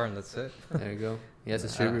my car, and that's it. There you go. Yeah, it's a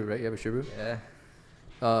Subaru, right? You have a Subaru? Yeah.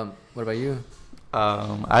 What about you?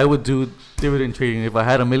 I would do dividend trading. If I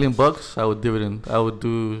had $1 million, I would dividend. I would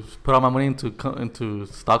put all my money into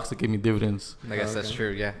stocks to give me dividends. I guess that's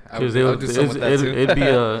true. Yeah, because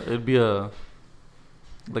it'd be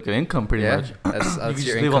like an income pretty much. That's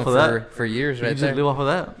your income for years, right there. You just live off of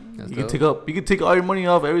that. You can take all your money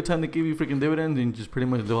off every time they give you freaking dividends and just pretty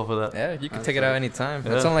much live off of that. Yeah, you can take it out anytime.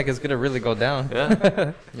 It's not like it's gonna really go down.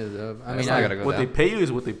 Yeah. I mean, what they pay you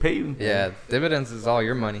is what they pay you. Yeah, dividends is all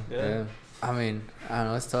your money. Yeah. I mean, I don't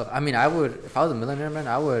know. It's tough. I mean, I would, if I was a millionaire, man,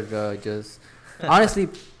 I would just, honestly,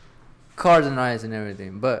 cars are nice and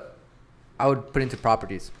everything, but I would put into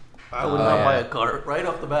properties. I would not buy a car. Right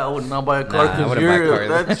off the bat, I would not buy a car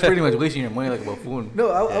because that's pretty much wasting your money like a buffoon. No,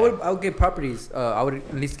 I would get properties. I would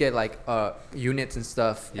at least get like units and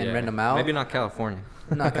stuff and rent them out. Maybe not California.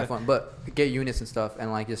 Not California, but get units and stuff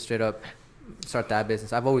and like just straight up start that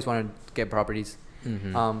business. I've always wanted to get properties,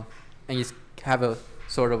 and just have a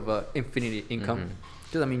sort of infinity income.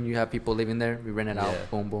 Because I mean, you have people living there, we rent it out,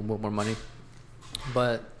 boom, boom, boom, more money.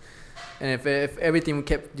 But and if everything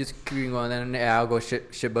kept just keeping going, then I'll go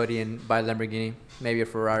shit buddy and buy a Lamborghini, maybe a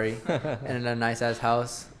Ferrari, and a nice ass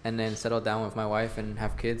house, and then settle down with my wife and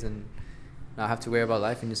have kids and not have to worry about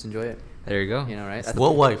life and just enjoy it. There you go. You know, right?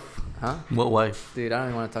 What wife? Huh? What wife? Dude, I don't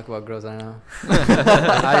even want to talk about girls. I don't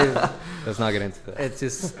know. Let's not get into that. It's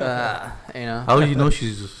just, you know. How do you know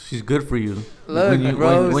she's good for you? Look,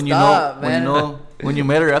 man. When you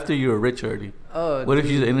met her after you were rich already. Oh, what if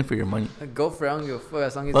she's in it for your money? Go for it. I don't give a fuck.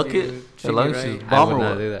 As long as fuck you it. As long as she's bomb. I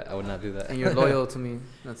would not do that. And you're loyal to me.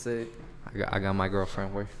 That's it. I got my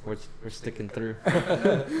girlfriend. We're sticking through.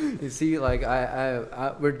 You see, like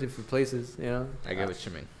we're different places, you know. I get what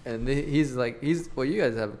you mean. And he's well, you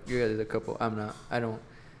guys are a couple. I'm not. I'm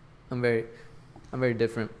very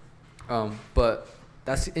different. But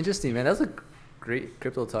that's interesting, man. That was a great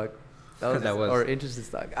crypto talk. That was or interesting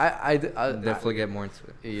talk. I definitely get more into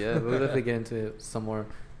it. Yeah, we'll definitely get into it some more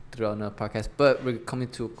throughout the podcast. But we're coming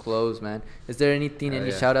to a close, man. Is there anything,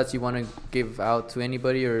 any shout outs you want to give out to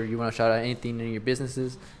anybody, or you want to shout out anything in your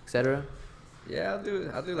businesses, etc.? Yeah,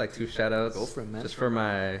 I'll do like 2 shout outs. Go for it, man. Just for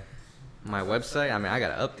my website. I mean, I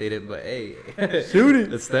gotta update it, but hey, shoot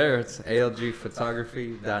it. It's there. It's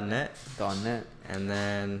algphotography.net. .net. And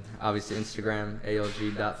then obviously Instagram,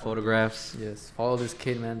 alg.photographs. Yes, follow this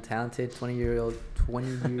kid, man. Talented 20-year-old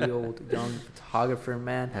young photographer,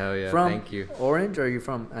 man. Hell yeah, thank you. Orange, or are you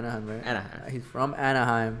from Anaheim, right? Anaheim. He's from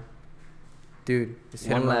Anaheim. Dude.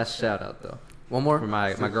 One last shout out though. One more? For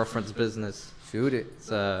my girlfriend's business. Shoot it. It's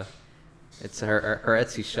her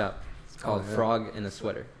Etsy shop. It's called Frog in a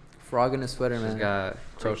Sweater. Frog in a Sweater, man. She's got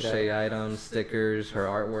crochet items, stickers, her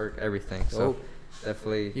artwork, everything. So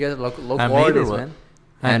definitely. You guys are local artists, man.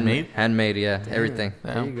 Handmade, yeah. Damn. Everything.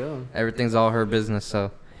 There you go. Everything's all her business.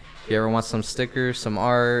 So if you ever want some stickers, some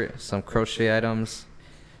art, some crochet items,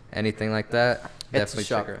 anything like that, definitely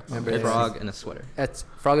check her out. Frog in a Sweater.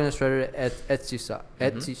 Frog in a Sweater at Etsy shop.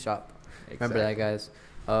 Etsy shop. Exactly. Remember that, guys.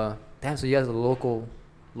 Damn, so you guys are local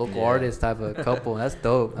artist type of couple. That's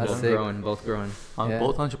dope. That's sick. Both growing.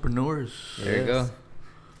 Both entrepreneurs. There you go.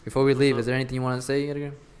 Before we leave, is there anything you want to say,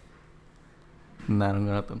 Edgar? Nah, I don't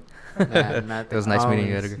got nothing. It was nice meeting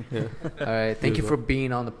you, Edgar. Yeah. All right. Thank you for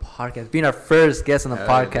being on the podcast. Being our first guest on the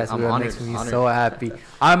podcast makes me so happy.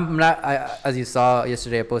 I'm not, as you saw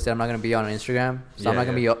yesterday, I posted, I'm not going to be on Instagram. So I'm not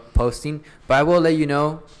going to be posting. But I will let you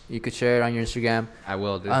know. You could share it on your Instagram. I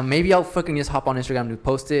will, dude. Maybe I'll fucking just hop on Instagram to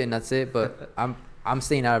post it and that's it. But I'm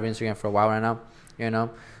staying out of Instagram for a while right now. You know?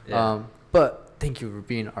 Yeah. But thank you for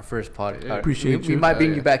being our first podcast. Yeah, appreciate you. We might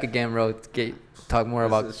bring you back again, bro, to talk more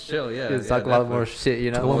about chill, talk a lot more shit,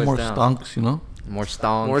 you know. A lot more stonks, you know. More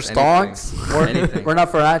stonks. More stonks. Anything. We're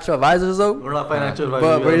not financial advisors though. We're not financial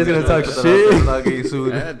advisors. But we're just gonna talk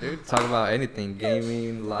shit. Yeah, dude. Talk about anything.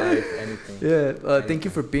 Gaming, life, anything. Yeah. Thank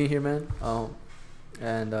you for being here, man.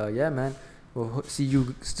 Yeah, man. We'll see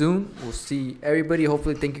you soon. We'll see everybody.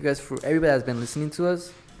 Hopefully, thank you guys for everybody that's been listening to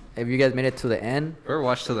us. If you guys made it to the end, whoever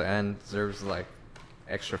watched to the end deserves like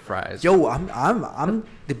extra fries. Yo, I'm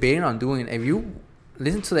debating on doing. If you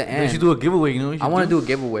listen to the end, you should do a giveaway. I want to do a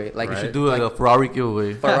giveaway. Like you should do like a Ferrari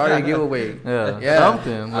giveaway. Ferrari giveaway. Yeah.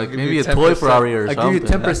 Something like maybe a toy Ferrari or something. I'll give you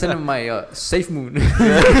 10% of my Safe Moon.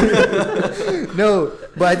 No,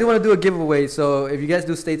 but I do want to do a giveaway. So if you guys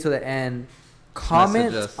do stay to the end,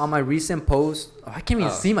 comment on my recent post. Oh, I can't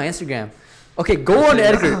even see my Instagram. Okay, go on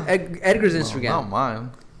Edgar's Instagram. Not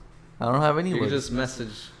mine. I don't have any. You can just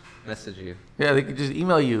message you. Yeah, they can just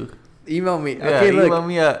email you. Email me. Yeah, okay, look. Email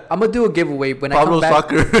me at I'm gonna do a giveaway when Pablo I come back.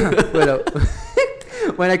 Soccer. Wait up.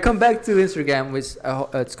 When I come back to Instagram, which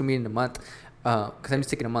it's gonna be in a month, because I'm just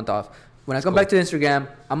taking a month off. When I come back to Instagram,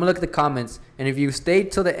 I'm gonna look at the comments, and if you stay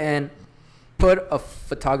till the end, put a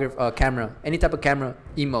camera, any type of camera,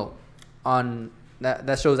 emote on that.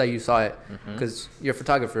 That shows that you saw it, because you're a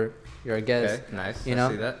photographer. You're a guest. Okay, nice. You know? I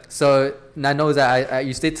see that. So that knows that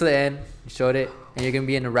you stayed to the end, you showed it, and you're gonna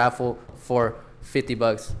be in a raffle for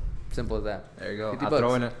 $50. Simple as that. There you go.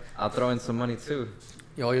 $50. I'll throw in some money too.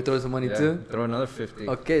 Yo, you throw some money too? Throw another 50.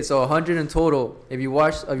 Okay, so 100 in total. If you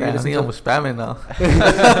watch, I think I'm spamming now.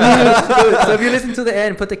 So if you listen to the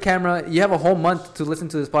end, put the camera. You have a whole month to listen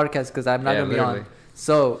to this podcast because I'm not gonna be on.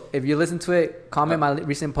 So if you listen to it, comment my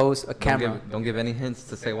recent post, a camera. Don't give any hints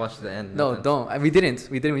to say watch the end. No, don't. We didn't.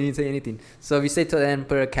 We didn't say anything. So if you stay to the end,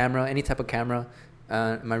 put a camera, any type of camera,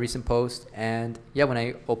 my recent post, and yeah, when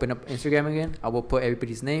I open up Instagram again, I will put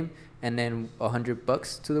everybody's name and then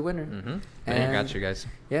 $100 to the winner. And I got you guys.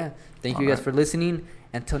 Yeah, thank you guys for listening.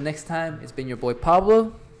 Until next time, it's been your boy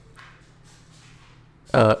Pablo.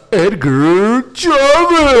 Edgar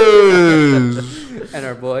Chavez. And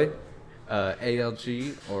our boy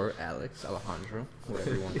ALG or Alex Alejandro,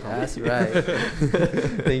 whatever you want to call That's right.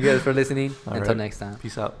 Thank you guys for listening. Until next time.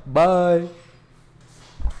 Peace out. Bye.